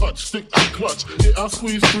Starsky and Hutch, stick to clutch. Yeah, I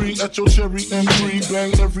squeeze 3 at your cherry M3.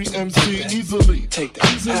 Bang every MC easily. Take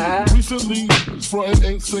that. Easily. Recently, frontin'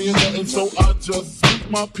 ain't saying nothing, so I just speak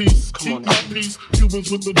my peace. Keep my peace.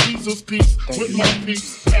 Cubans with the Jesus peace. With my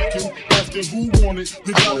peace. Asking who want it.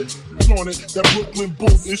 They got it. On it. That Brooklyn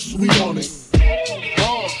boat is sweet on it.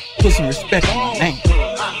 Put some respect on my name.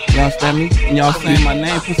 Y'all understand me? And y'all saying my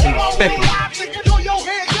name, put some respect on it. Throw your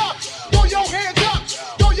hands up. Throw your hands up.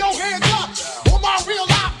 Throw your hands up. On my real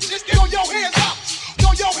life, just throw your hands up.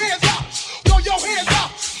 Throw your hands up. Throw your hands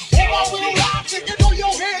up. On my real life, just throw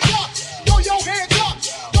your hands up. Throw your hands up.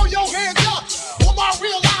 Throw your hands up. On my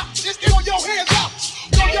real life, just throw your hands up.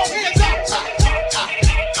 Throw your hands up.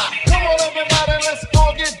 Come on, everybody, let's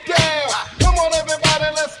all get down. Come on, everybody,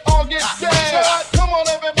 let's all get down. Come on,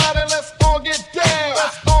 everybody, let's all get down.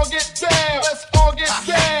 Let's all get down. Let's all get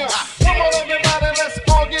down. Come on, everybody, let's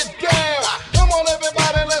all get down. Come on,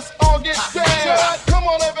 everybody, let's all get down. Come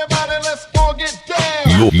on, everybody, let's all get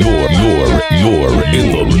down. You're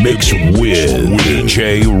in the mix with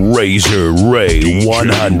DJ Razor Ray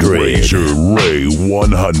 100. Razor Ray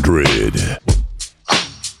 100.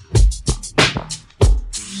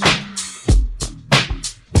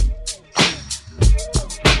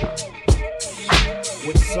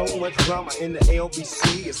 So much drama in the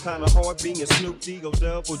LBC, it's kinda hard being Snoop D-O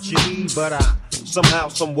Double G, but I somehow,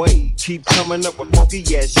 some way keep coming up with funky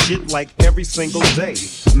ass shit like every single day.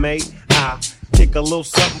 May I kick a little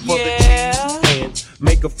something for the team and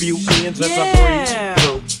make a few ends as I breathe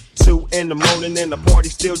through. 2 in the morning and the party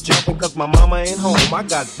still jumping cause my mama ain't home. I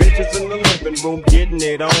got bitches in the living room getting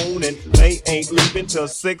it on and they ain't leaving till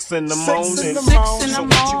 6 in the morning. So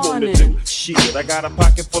what you wanna do? Shit, I got a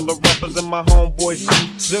pocket full of rubbers and my homeboys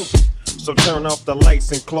too. So turn off the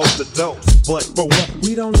lights and close the doors. But what?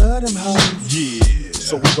 We don't love them hoes. Yeah.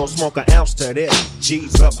 So we gon' smoke an ounce to this.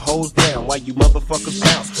 G's up, hoes down, while you motherfuckers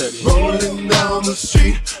bounce to this. Rolling down the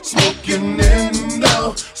street, smoking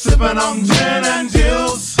Indo, sipping on gin and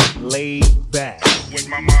juice. Laid back. With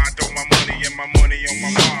my mind on my money and my money on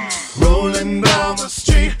my mind. Rolling down the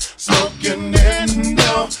street, smoking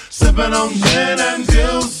Indo, sipping on gin and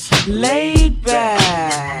juice. Laid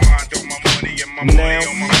back. Now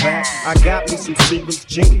I got me some Seagram's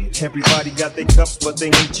gin. Everybody got their cups, but they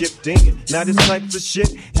ain't chipped in. Now this type of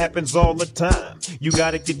shit happens all the time. You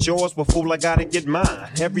gotta get yours, but fool, I gotta get mine.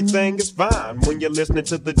 Everything is fine when you're listening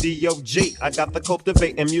to the D.O.G. I got the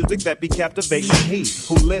cultivating music that be captivating he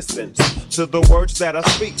who listens to the words that I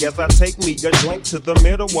speak as I take me a drink to the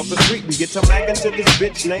middle of the street and get to mackin' to this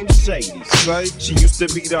bitch named Shady. She used to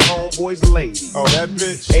be the homeboy's lady. Oh, that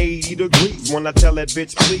bitch. 80 degrees when I tell that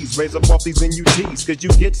bitch, please raise up off these NUTs, cause you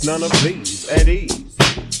get none of these at ease.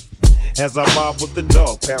 As I mob with the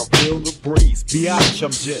dog pound, feel the breeze. Biatch,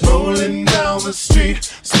 I'm just rolling down the street,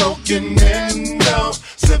 smoking Indo,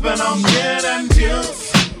 sipping on gin and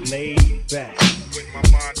juice. Laid back. With my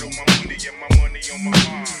mind on my money and my money on my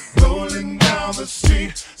mind. Rolling down the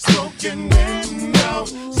street, smoking Indo,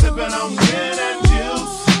 sipping on gin and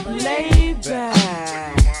juice. Laid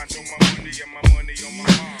back. With my mind on my money and my money on my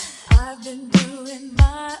mind. I've been doing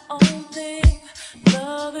my own thing.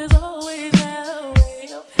 Love is always a way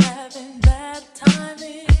of having bad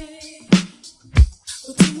timing.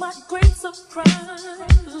 But to my great surprise,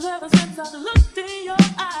 ever since I looked in your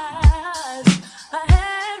eyes, I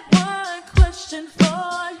had one question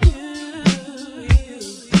for you.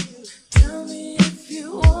 Tell me if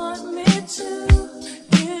you want me to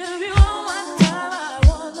give you all my time. I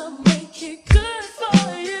wanna make it good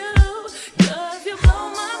for you. 'Cause you blow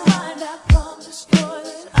my mind. I promise you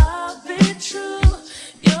that I'll be true.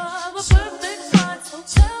 You're the perfect find, so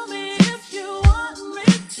tell me if you want me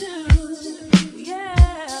to. Yeah.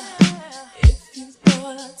 If you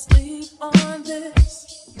thought I'd sleep on this,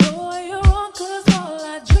 boy, you're wrong, 'cause all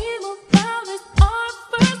I dream about is our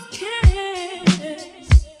first kiss.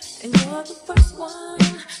 And you're the first one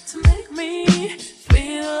to make me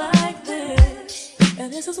feel like this.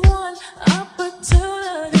 And this is one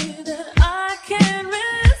opportunity that I can't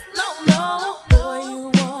miss. No, boy,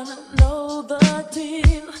 you wanna know the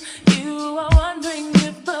deal. You are wondering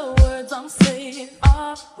if the words I'm saying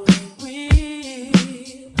are for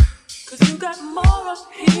real. 'Cause you got more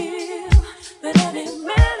appeal than any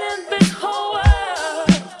man in this whole world.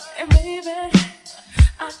 And baby,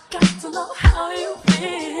 I got to know how you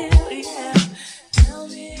feel, yeah. Tell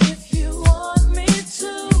me if you want me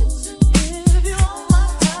to. If you want my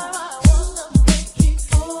time, I wanna make it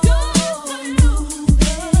for you. If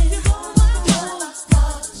you want my time, I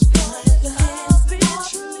start to find the hands be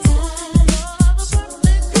true.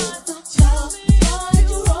 Tell me how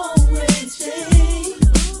you always think.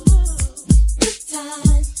 The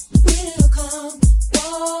time will come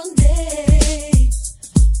one day.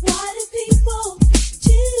 Why do people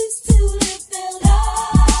choose to live their lives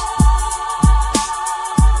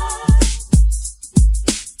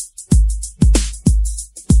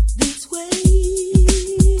this way?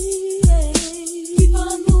 Keep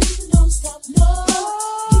on moving, don't stop, no.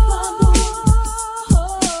 Keep on moving,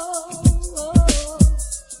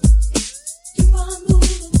 keep on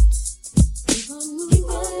moving, keep on moving,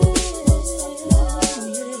 don't stop, no.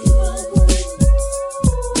 Keep on moving.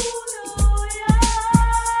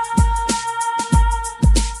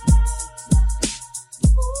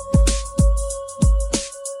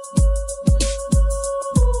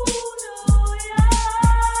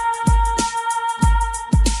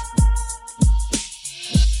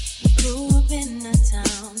 Grew up in a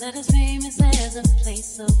town that is famous as a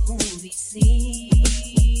place of movie scenes.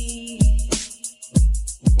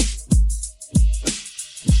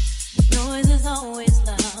 Noise is always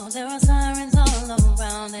loud. There are sirens all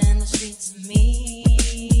around, and the streets are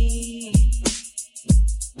mean.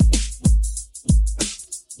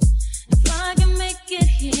 If I can make it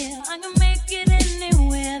here, I can make it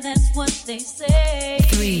anywhere. That's what they say.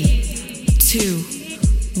 3, 2,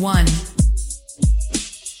 1.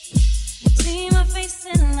 See my face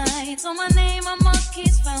in lights, on my name on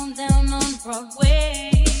marquees found down on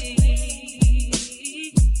Broadway.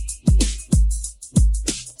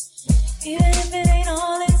 Even if it ain't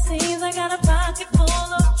all it seems, I got a pocket full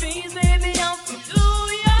of dreams, baby. I'm for do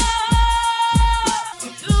ya,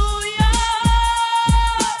 do ya,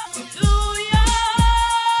 do ya,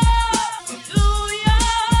 do ya,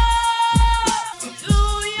 do ya, do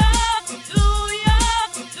ya, do ya,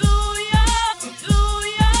 do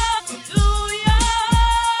ya, do ya.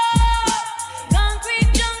 Concrete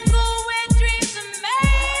jungle where dreams are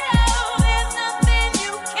made of. There's nothing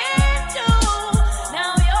you can't do.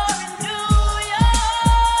 Now you're in New York.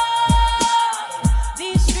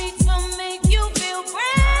 These streets will make you feel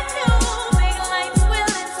brand new. Big lights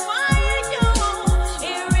will inspire you.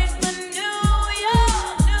 Here is the New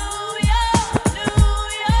York, New York, New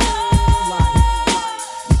York.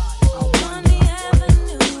 On the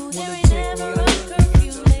avenue, there ain't never a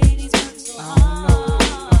curfew. Ladies work so hard.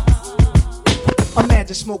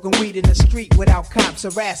 Imagine smoking weed in the street without cops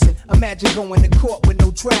harassing. Imagine going to court with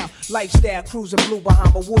no trial. Lifestyle cruising blue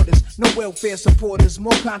Bahama waters. No welfare supporters.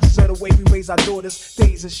 More conscious of the way we raise our daughters.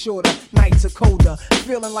 Days are shorter, nights are colder.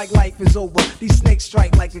 Feeling like life is over. These snakes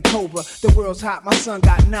strike like a cobra. The world's hot, my son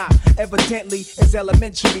got knocked. Evidently, it's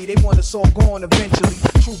elementary. They want us all gone eventually.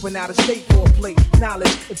 Trooping out of state for a plate.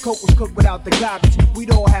 Knowledge, if coke was cooked without the garbage,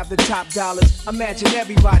 we'd all have the top dollars. Imagine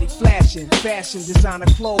everybody flashing. Fashion, designer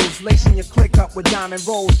clothes. Lacing your click up with diamond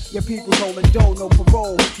rolls. Your people's holding dough, no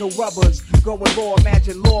parole, no rubbers. Going raw,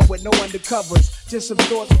 imagine law with no undercovers. Just some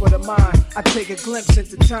thoughts for the mind. I take a glimpse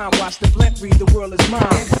into time, watch the blimp read, the world is mine.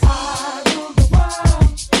 If I rule the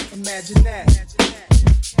world, Imagine that.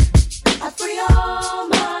 I free all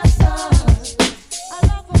my sons. I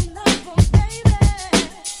love them, baby.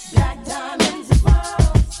 Black diamonds and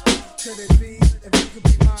pearls. Could it be, if you could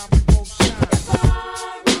be mine, we both shine. If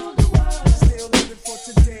I rule the world, Still living for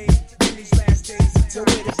today, in these last days until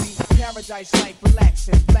it be paradise like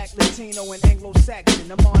relaxing. Black, Latino, and Anglo-Saxon.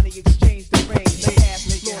 The money exchange the ring. They ask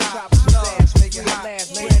me, make it hot, make it hot,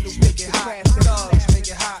 make it hot, thugs, make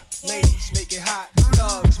it hot, ladies, make it hot,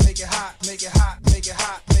 thugs, make it hot, make it hot, make it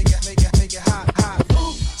hot, make it hot, hot.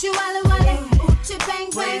 Chihuahua Wale, Chibang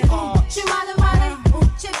Bang, Chihuahua Wale,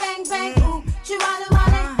 Chibang Bang, Chihuahua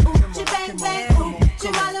Wale, Chibang Bang,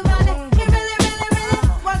 Chihuahua Wale. You really, really, really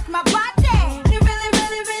work my body. You really,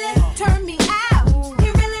 really, really turn me out.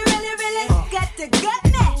 You really, really, really got the gut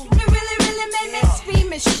me. You really, really made me scream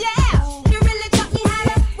and shout. You really taught me how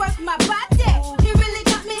to work my body. You really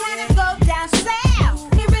taught me how to go down south.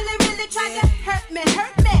 You really, really tried to hurt me,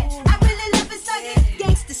 hurt me. I really love it, so you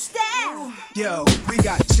gangsta style. Yo, we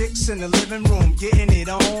got chicks in the living room getting it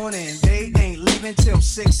on, and they ain't leaving till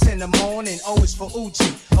 6 in the morning. O is for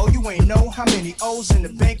Uchi. Oh, you ain't know how many O's in the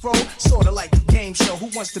bankroll? Sorta like the game show, Who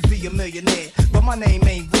Wants to Be a Millionaire? But my name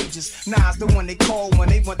ain't Regis. Nas the one they call when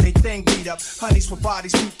they want their thing beat up. Honeys with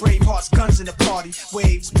bodies, sweet brave hearts, guns in the party.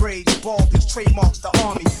 Waves, braids, baldies, trademarks the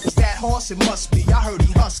army. Is that horse? It must be. I heard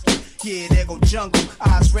he husky. Yeah, there go Jungle,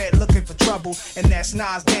 eyes red looking for trouble. And that's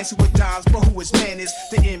Nas dancing with dimes, but who his man is?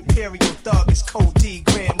 The Imperial Thug is Code D,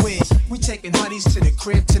 Grand Wiz. We taking honeys to the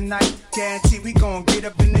crib tonight. Guarantee we gon' get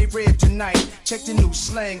up in they rib tonight. Check the new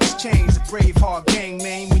slang, it's changed. The Braveheart gang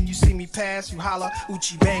name. When you see me pass, you holla,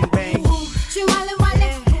 Uchi bang bang. Uchi wale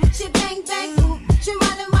wale, Uchi bang bang. Uchi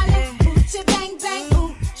wale wale, Uchi bang bang.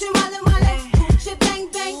 Uchi wale wale, Uchi bang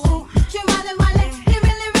bang. Uchi wale wale, he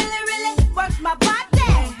really, really, really works my body.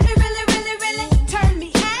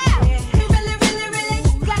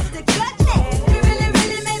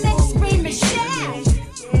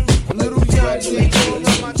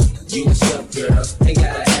 You what's up, girl? Ain't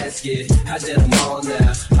gotta ask it. I did them all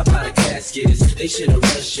now. How about a casket? They should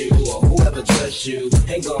arrest you or whoever trusts you.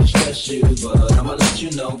 Ain't gon' stress you, but I'ma let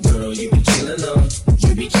you know, girl. You be killin' them.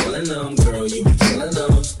 You be killin' them, girl. You be killin'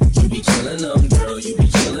 them. You be killin' them, girl. You be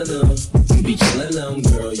killin' them. You be killin' them,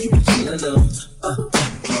 girl. You be killin' them.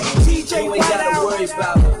 DJ, you ain't gotta worry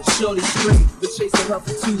about her. Shorty straight, been chasing her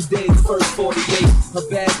for Tuesdays, first 48. Her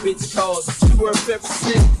bad bitch calls, she worth every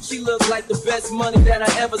cent. She looks like the best money that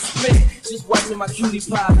I ever spent. Just watching my cutie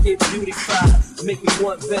pie get beautified. Make me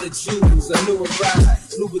want better jewels, a newer ride.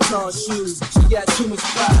 Louis Vuitton shoes, she got too much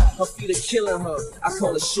pride. Her feet are killing her, I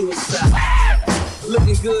call it suicide.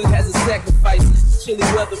 Looking good has its sacrifices. Chilly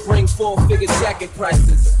weather bring 4-figure jacket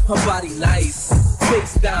prices. Her body nice,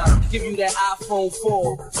 face down, give you that iPhone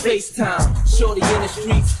 4, FaceTime. Shorty in the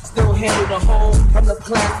streets, still handle the home. I'm the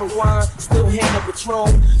class for wine, still handle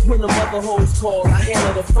Patron. When the mother hoes call, I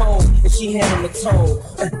handle the phone, and she handle the tone.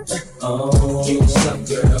 Oh, you what's up,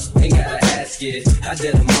 girl? Ain't gotta ask it. I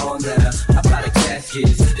did them all now. I buy the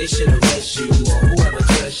caskets. They should arrest you or whoever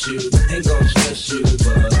trusts you. Ain't gon' stress you,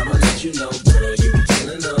 but I'ma let you know, girl. You be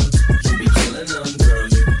killing them. You be killing them, girl.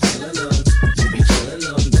 You be killing them. You be killing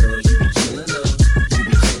them, girl. You be killing them. You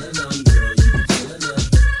be killing them, girl. You be killing them.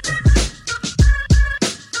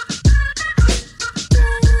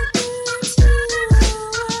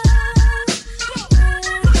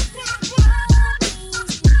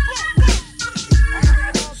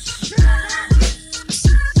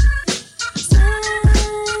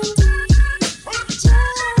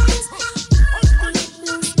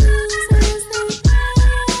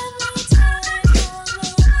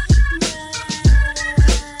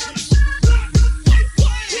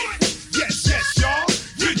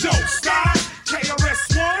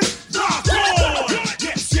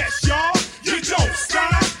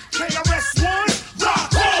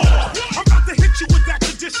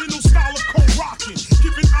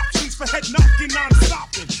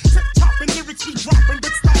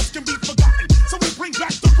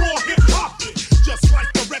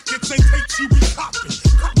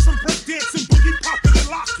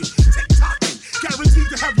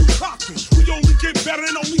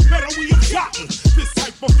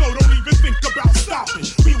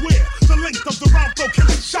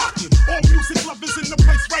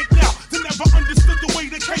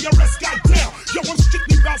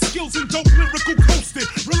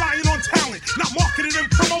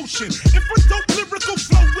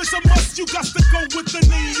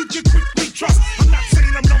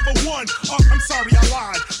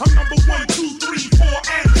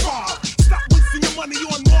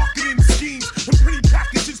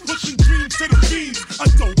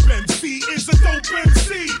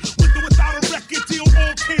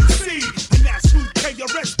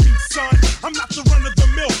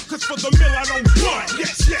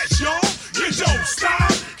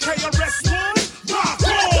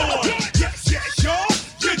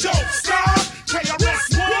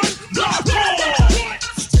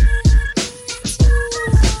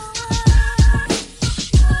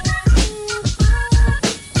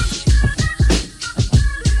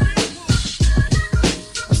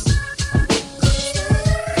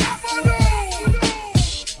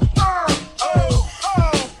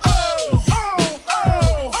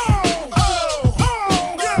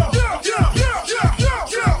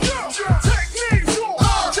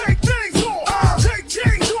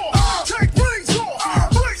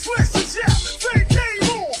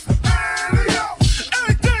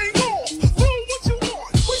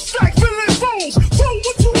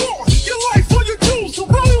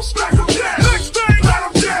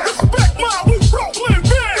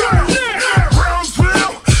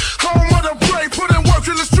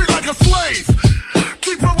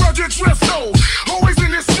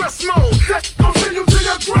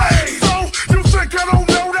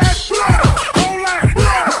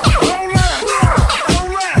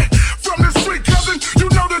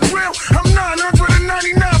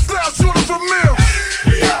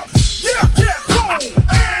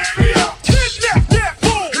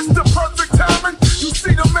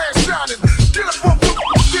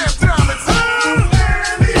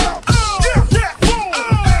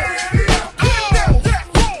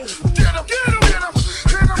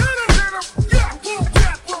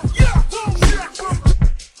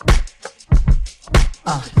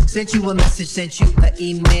 Sent you a message, sent you an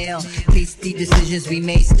email. Hasty decisions we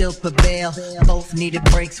made still prevail. Both needed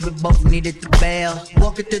breaks, we both needed to bail.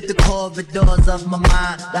 Walking through the corridors of my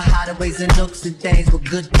mind, the hideaways and nooks and things were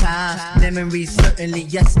good times. Memories certainly,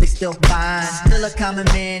 yes, they still fine. Still a common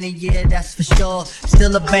man, and yeah, that's for sure.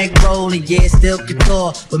 Still a bankroll, and yeah, still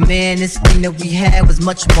couture. But man, this thing that we had was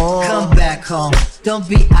much more. Come back home, don't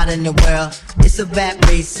be out in the world. It's a rat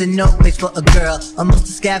race and no place for a girl. Amongst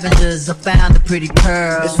the scavengers, I found a pretty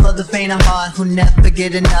pearl. It's for the faint of heart who never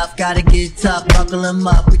get enough. Gotta get tough, buckle them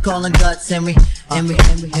up. We callin' guts and we gotta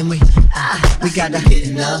get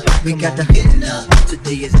enough. We gotta get enough.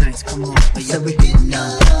 Today is nice, come on. I said we getting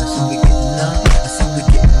up. I said we getting up. I said we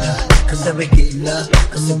getting up. Cause then we getting up.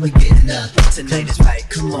 I said we getting up. Tonight is right,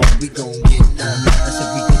 come on, we gon' get up. I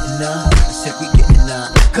said we getting up. I said we getting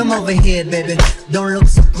up. Come over here, baby. Don't look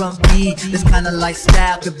so grumpy. This kind of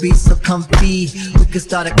lifestyle could be so comfy. We could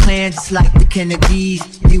start a clan just like the Kennedys.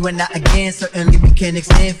 You and I again, certainly we can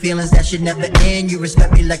extend feelings that should never end. You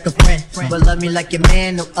respect me like a friend, but love me like your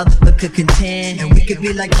man. No other could contend. And we could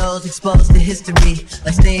be like those exposed to history,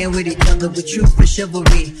 like staying with each other with truth and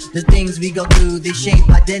chivalry. The things we go through, they shape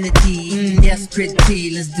identity. Yes,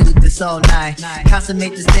 pretty, let's do this all night.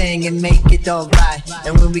 Consummate this thing and make it alright.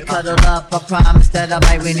 And when we cuddle up, I promise that I'll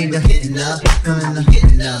bite. We need to get enough,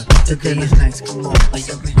 getting up. Today is nice, come on. I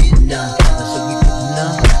said we getting up. I said we getting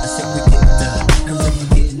up. I said we getting up. Come on, we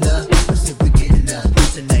getting up. I said we getting up.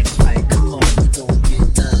 Tonight is right, come on, we gon'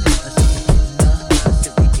 get up. I said we getting up. I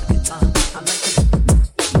said we getting up. I'm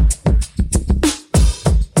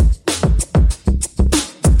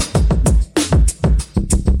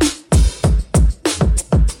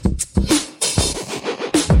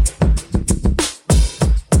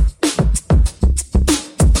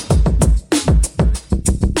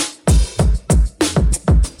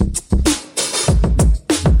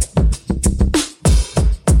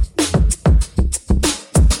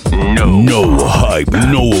No hype,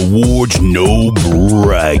 no awards, no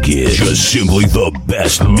bragging. Just simply the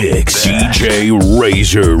best mix. DJ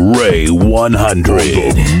Razor Ray 100.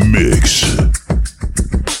 The mix.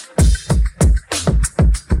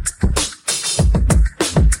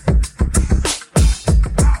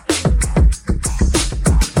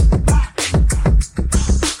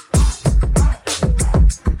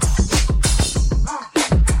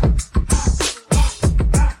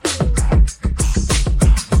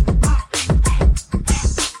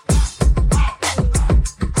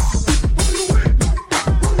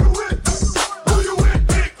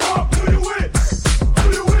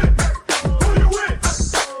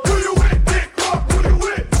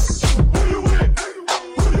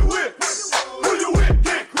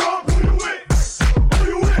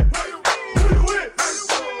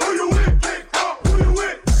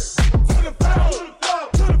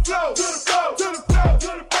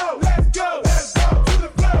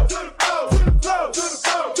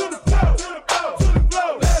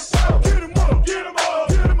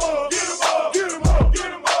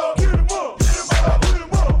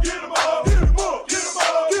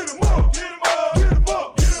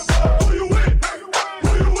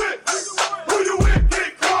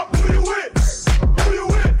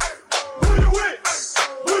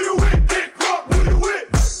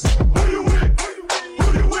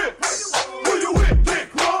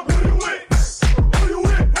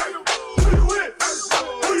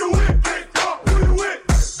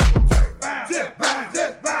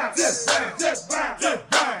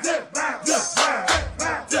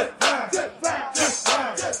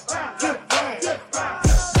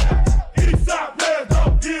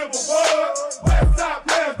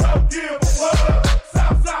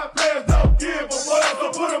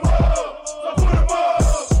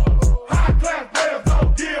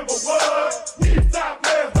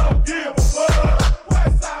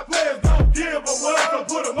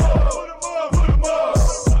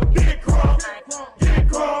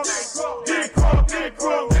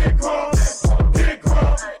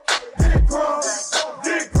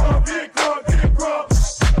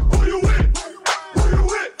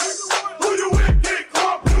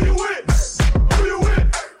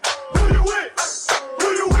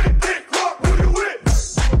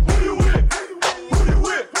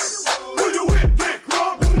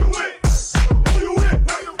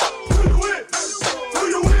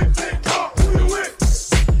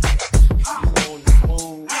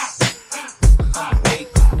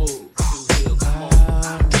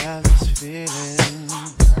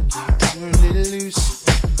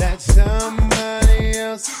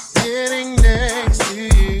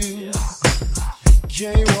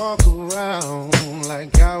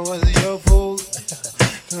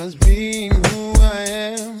 Cause being who I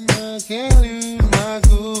am, I can't lose my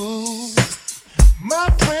cool.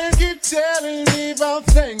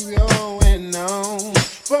 things going on.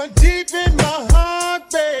 But deep in my heart,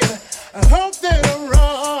 baby, I hope that I'm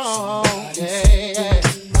wrong. Yeah.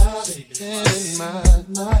 In my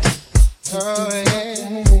oh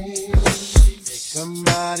yeah.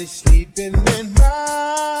 Somebody sleeping in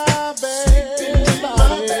my bed,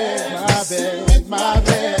 my bed.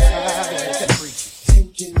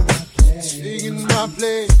 Taking my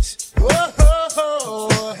place. Oh,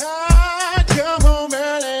 I come home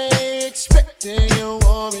early, expecting a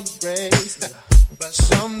warm embrace. But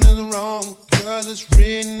something's wrong, 'cause it's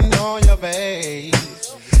written on your face.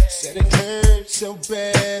 Said it hurt so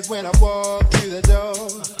bad when I walked through the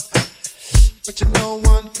door. But you know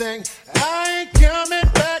one thing, I ain't coming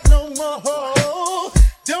back no more.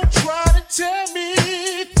 Don't try to tell me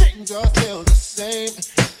things are still the same.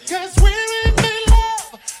 'Cause we're in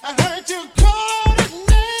love, I heard you call his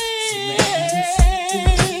name.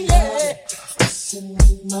 Yeah.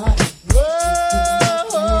 Oh,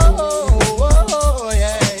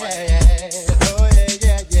 yeah, yeah, yeah. Oh, yeah,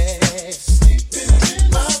 yeah, yeah. Sleeping in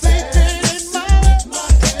my bed,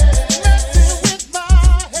 messing with my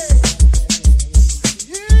head.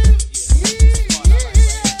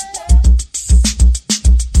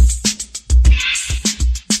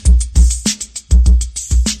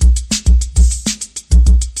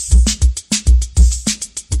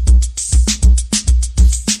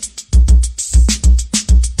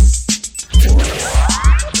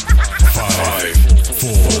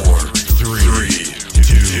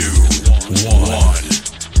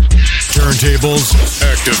 Turntables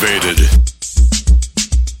activated.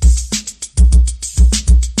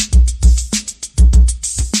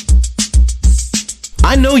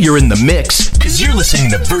 I know you're in the mix, cause you're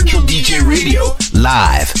listening to Virtual DJ Radio,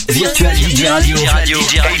 live. Virtual DJ Radio. Hey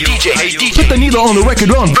DJ, put the needle on the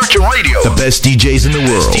record on Virtual Radio. The best DJs in the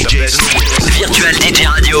world. Virtual DJ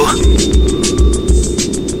Radio.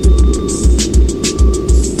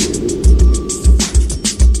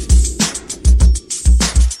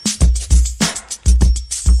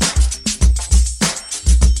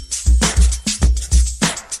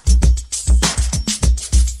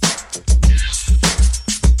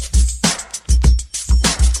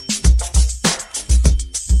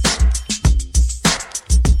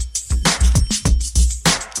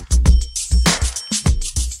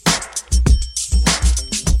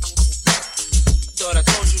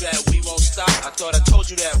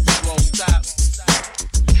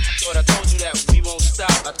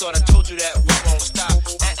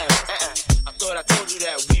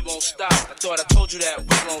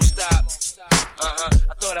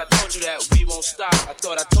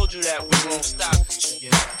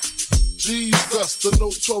 Jesus, the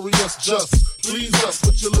notorious just. Please us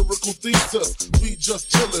with your lyrical thesis. We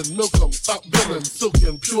just chillin', milk 'em, top billin',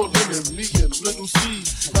 silkin', pure linen, me and little C,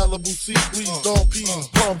 Malibu sea breeze, dawn peas,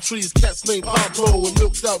 palm trees, cats named Pablo, and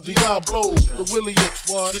milked out Diablo. The williest,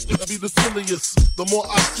 this could be the silliest. The more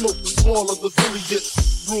I smoke, the smaller the Philly gets.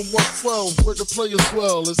 Room 112, where the players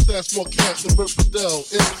dwell, and stash more cash than Bert Fidel.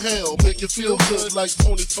 Inhale, make you feel good like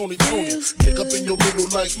Tony. Kick up in your middle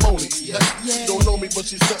like Moni. Yeah. She don't know me, but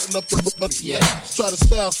she's setting up the try to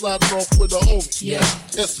style sliding off with a homie.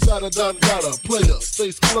 Espada Don Gata, player,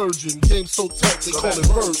 stay splurging. Game so tight, they call it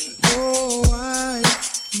version. Oh, I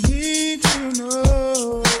need to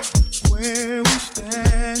know where we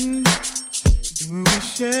stand. Do we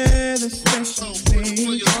share the special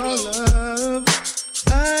thing called love?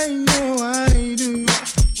 I know I do.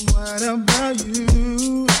 What about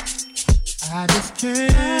you? I just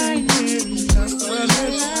can't get enough of the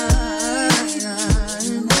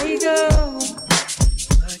time. Where you go?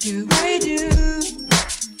 What do I do?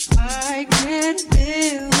 I can't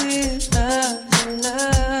live without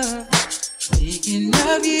love. Thinking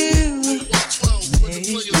of you makes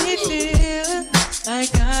me feel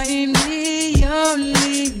like I am the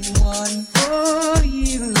only one for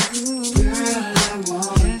you. Girl, I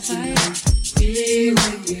want to be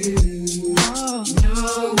with you.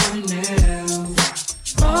 No one else,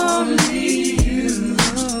 only you.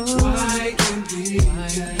 Why can't we?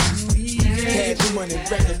 Cash money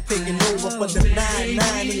records taking over for the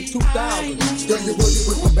 99 in the 2000s. Girl, you working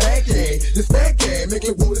with the bag, yeah. This bag, yeah. Make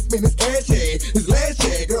it wanna spin this cash, yeah. This last,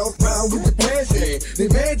 yeah. Girl, round with the cash, yeah. They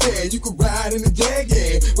mad, yeah. You can ride in the Jag,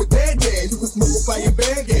 yeah. With that, yeah. You can smoke a fire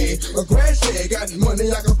bag, yeah. A crash, yeah. Got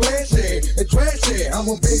money I can flash, yeah. And trash, yeah. I'm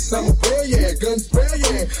a bitch, I'm a player, yeah. Gun spray,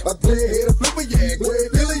 yeah. I play hit a flipper, yeah. Go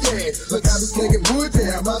ahead, Billy, yeah. Look, I be slinging wood,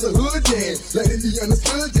 yeah. I'm out the hood, yeah. Let it be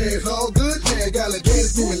understood, yeah. It's all good, yeah. Got a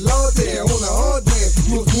dance, doing law, yeah. On the hard, yeah.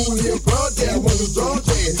 You a cool here, broad, yeah. Want to draw,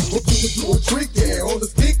 yeah. What you do a trick, yeah. On the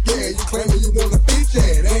stick, yeah. You claim you wanna beat,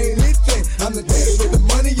 yeah. They ain't it, yeah. I'm the daddy with the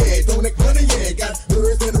money, yeah. Don't that money, yeah. Got her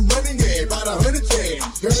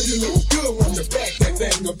you look good, want to back that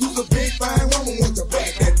thing up. You's a big fine woman, want to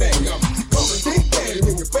back that thing up. Come and big daddy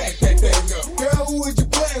when you back that thing up. Girl, who is you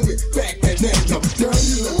playing with? Back that thing up. Girl,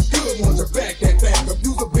 you look good, want to back that thing up.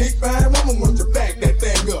 You's a big fine woman, want to back that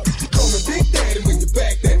thing up. Come and big daddy when you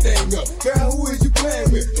back that thing up. Girl, who is you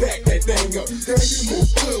playing with? Back that thing up. Girl, you look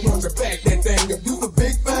good, want to back that thing up. You's a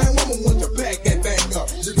big fine woman, want to back that thing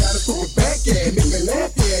up. You gotta put it back, yeah, make me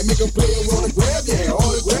laugh, yeah, make them play and wanna grab, yeah,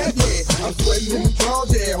 all the grab, yeah. I'm sweating in the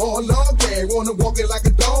drawers, yeah, all long, yeah, wanna walk it like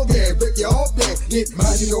a dog, yeah, break you off, yeah, get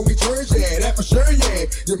mine, you know we church, yeah, that for sure, yeah.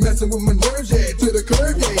 You're messing with my nerves, yeah, to the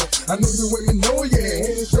curb, yeah. I know you women know, yeah,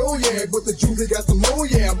 ain't show, yeah, but the jewelry got some more,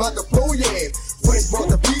 yeah, I'm about to flow, yeah. Frank brought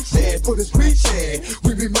the beach, yeah, for the street, yeah.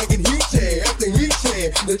 We be making heat, yeah, after heat,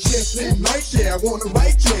 yeah. The chest sitting night, yeah, I wanna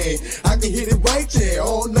write, yeah. I can hit it right, yeah,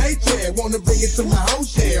 all night, yeah. Wanna bring it to my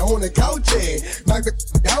house, yeah, on the couch, yeah. Knock the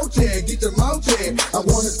out, yeah, get your mouth, yeah. I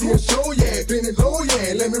wanna see a show, yeah, bend it low,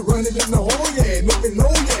 yeah. Let me run it in the hole, yeah, make me know,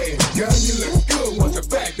 yeah. Girl, you look good, want to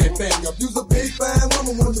back that thing up. You's a big fine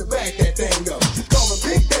woman, want to back that thing up. Call me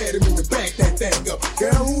Big Daddy when you back that thing up.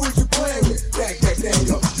 Girl, who is you playing with? Back that thing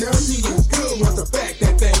up. Girl, you look good, want to back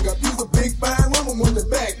that thing up. You's a big fine woman, want to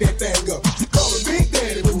back that thing up. Call me Big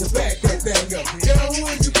Daddy when you back that thing up. Girl, who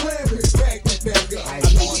is you playing with? Back that thing up.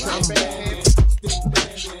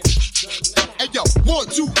 Hey yo, 1,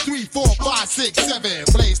 2, 3, 4, 5, 6, 7.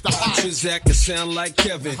 Blaze the hot. Zach can sound like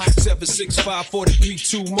Kevin. 765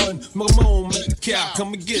 4321. Mamone, make the cow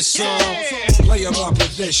come and get some. Play of my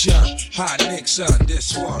position. Hot Nixon,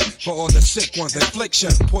 this one. For all the sick ones,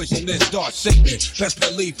 affliction. Poisonous, dark sickness. Best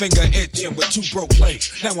believe finger itching with 2 broke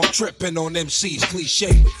legs. Now I'm tripping on MC's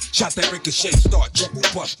cliche. Shot that ricochet, start trouble,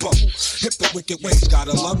 bust bubble. Hip the wicked ways,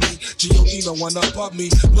 gotta love me. G.O.D. no one above me.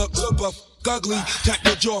 Look, ugly, tap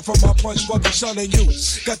your jaw from my punch, fucking son and you.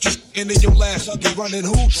 Got you in your last ugly running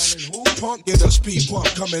hoops. Punk, get a speed bump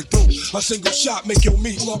coming through. A single shot make your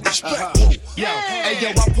meat look respectful. Yo, hey yo,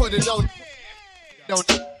 I put it on. Don't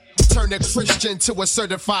turn a Christian to a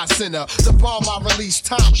certified sinner. The bomb I released,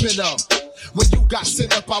 time pin up. When you got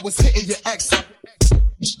sent up, I was hitting your ex.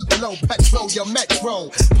 Low petrol, your metro.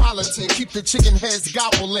 Politan, keep the chicken heads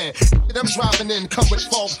gobbling. I'm driving in, come with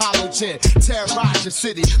 12 hollow gin. Terrorize your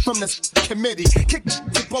city from the committee. Kick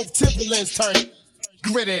to both Timberlands, turn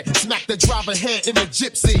gritty. Smack the driver head in a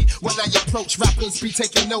gypsy. When I approach, rappers be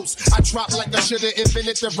taking notes. I drop like I should've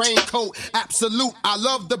invented the raincoat. Absolute, I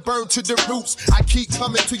love the bird to the roots. I keep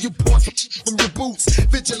coming to you, pour from your boots.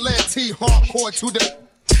 Vigilante, hardcore to the.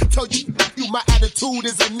 Told you my attitude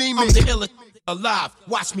is anemic. I'm the illest alive,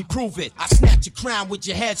 watch me prove it. I snatch your crown with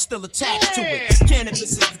your head still attached to it. Cannabis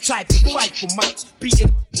is the type to fight for mics.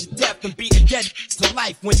 Beating to death and beating dead to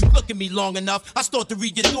life. When you look at me long enough, I start to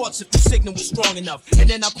read your thoughts if the signal was strong enough. And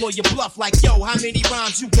then I call your bluff like, yo, how many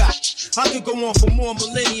rhymes you got? I could go on for more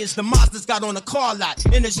millennia. The Mazda's got on a car lot,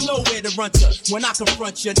 and there's nowhere to run to. When I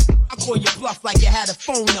confront you, I call your bluff like you had a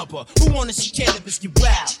phone number. Who wanna see cannabis get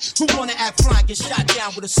wild? Who wanna act fly, get shot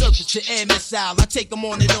down with a surface to air missile? I take them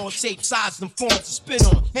on and on, shape, size, and forms to spit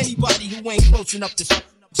on. Anybody who ain't close enough to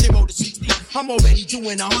 0 to 60, I'm already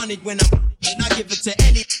doing 100 when I'm, and I give it to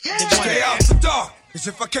any. Stay out the dark. Cause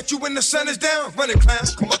if I catch you when the sun is down, run it, clown,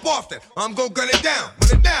 come up off that. I'm gon' gun it down,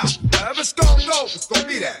 run it down. However it's gon' go, it's gon'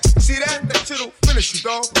 be that. See that? That shit'll finish you,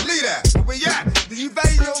 dog. Believe that. Where you at? Do you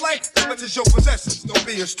value your life as much as your possessions? Don't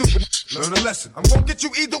be a stupid. Learn a lesson. I'm gon' get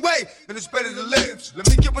you either way, and it's better to live. So let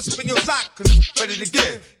me get what's in your sock, cause it's better to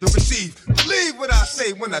give than receive. Believe what I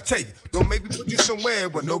say when I tell you. Don't make me put you somewhere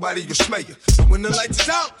where nobody will smell you. So when the lights is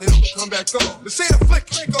out, they don't come back on. This ain't a flick,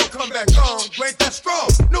 ain't gon' come back on. You ain't that strong.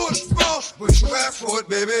 Know it's wrong, but you ask for it,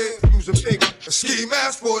 baby. Use a big ski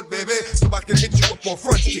mask for it, baby. So I can hit you up on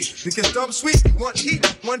front teeth. It gets dumb sweet, one heat,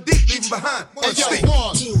 one deep, leave behind. One hey, yo,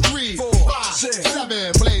 1, 2, 3, 4, 5, 6,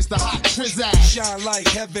 7. Blaze the hot trizzack. Shine like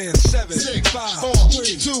heaven. 7, 6, 5, 4,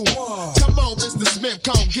 3, 2, 1. Come on, Mr. Smith,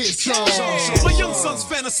 come get some. My young sons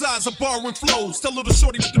fantasize of borrowing flows. Tell little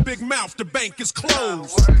shorty with the big mouth, the bank is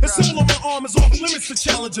closed. The symbol on my arm is off limits to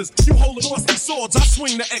challenges. You holding rusty swords, I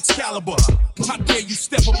swing the Excalibur. How dare you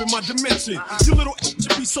step up in my dimension? You little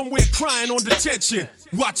should be somewhere crying on detention.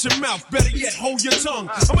 Watch your mouth, better yet, hold your tongue.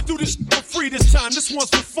 I'ma do this for free this time, this one's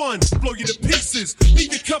for fun. Blow you to pieces,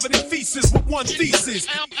 leave you covered in feces with one thesis.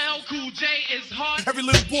 LL Cool J is hard. Every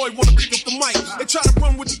little boy wanna pick up the mic. They try to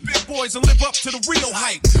run with the big boys and live up to the real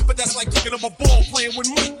hype. But that's like picking up a ball playing with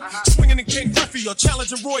Mike. Swinging in King Griffey or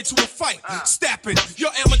challenging Roy to a fight. Stapping your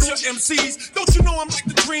amateur MCs. Don't you know I'm like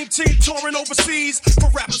the dream team touring overseas? For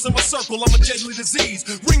rappers in my circle, I'm a deadly disease.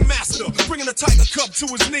 Ringmaster, bringing a tiger cub to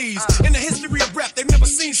his knees. In the history of rap, they've never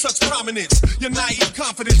seen such prominence. Your naive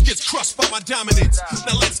confidence gets crushed by my dominance.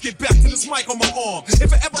 Now let's get back to this mic on my arm.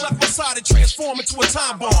 If I ever left my side and transform into a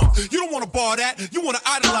time bomb, you don't want to bar that, you want to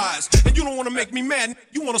idolize. And you don't want to make me mad,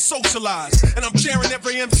 you want to socialize. And I'm daring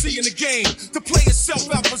every MC in the game to play itself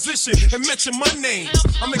out position and mention my name.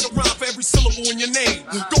 I make a rhyme for every syllable in your name.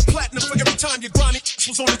 Go platinum for every time your grinding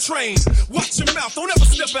was on the train. Watch your mouth, don't ever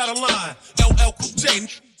step out of line. LL Cool J,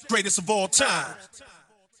 greatest of all time.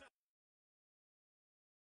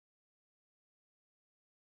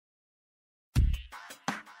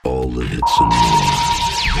 All the hits and more.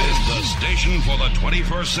 This is the station for the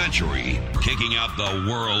 21st century, kicking out the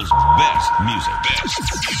world's best music.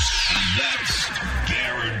 That's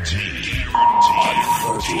guaranteed.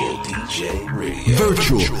 Virtual DJ Radio.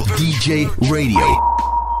 Virtual DJ Radio.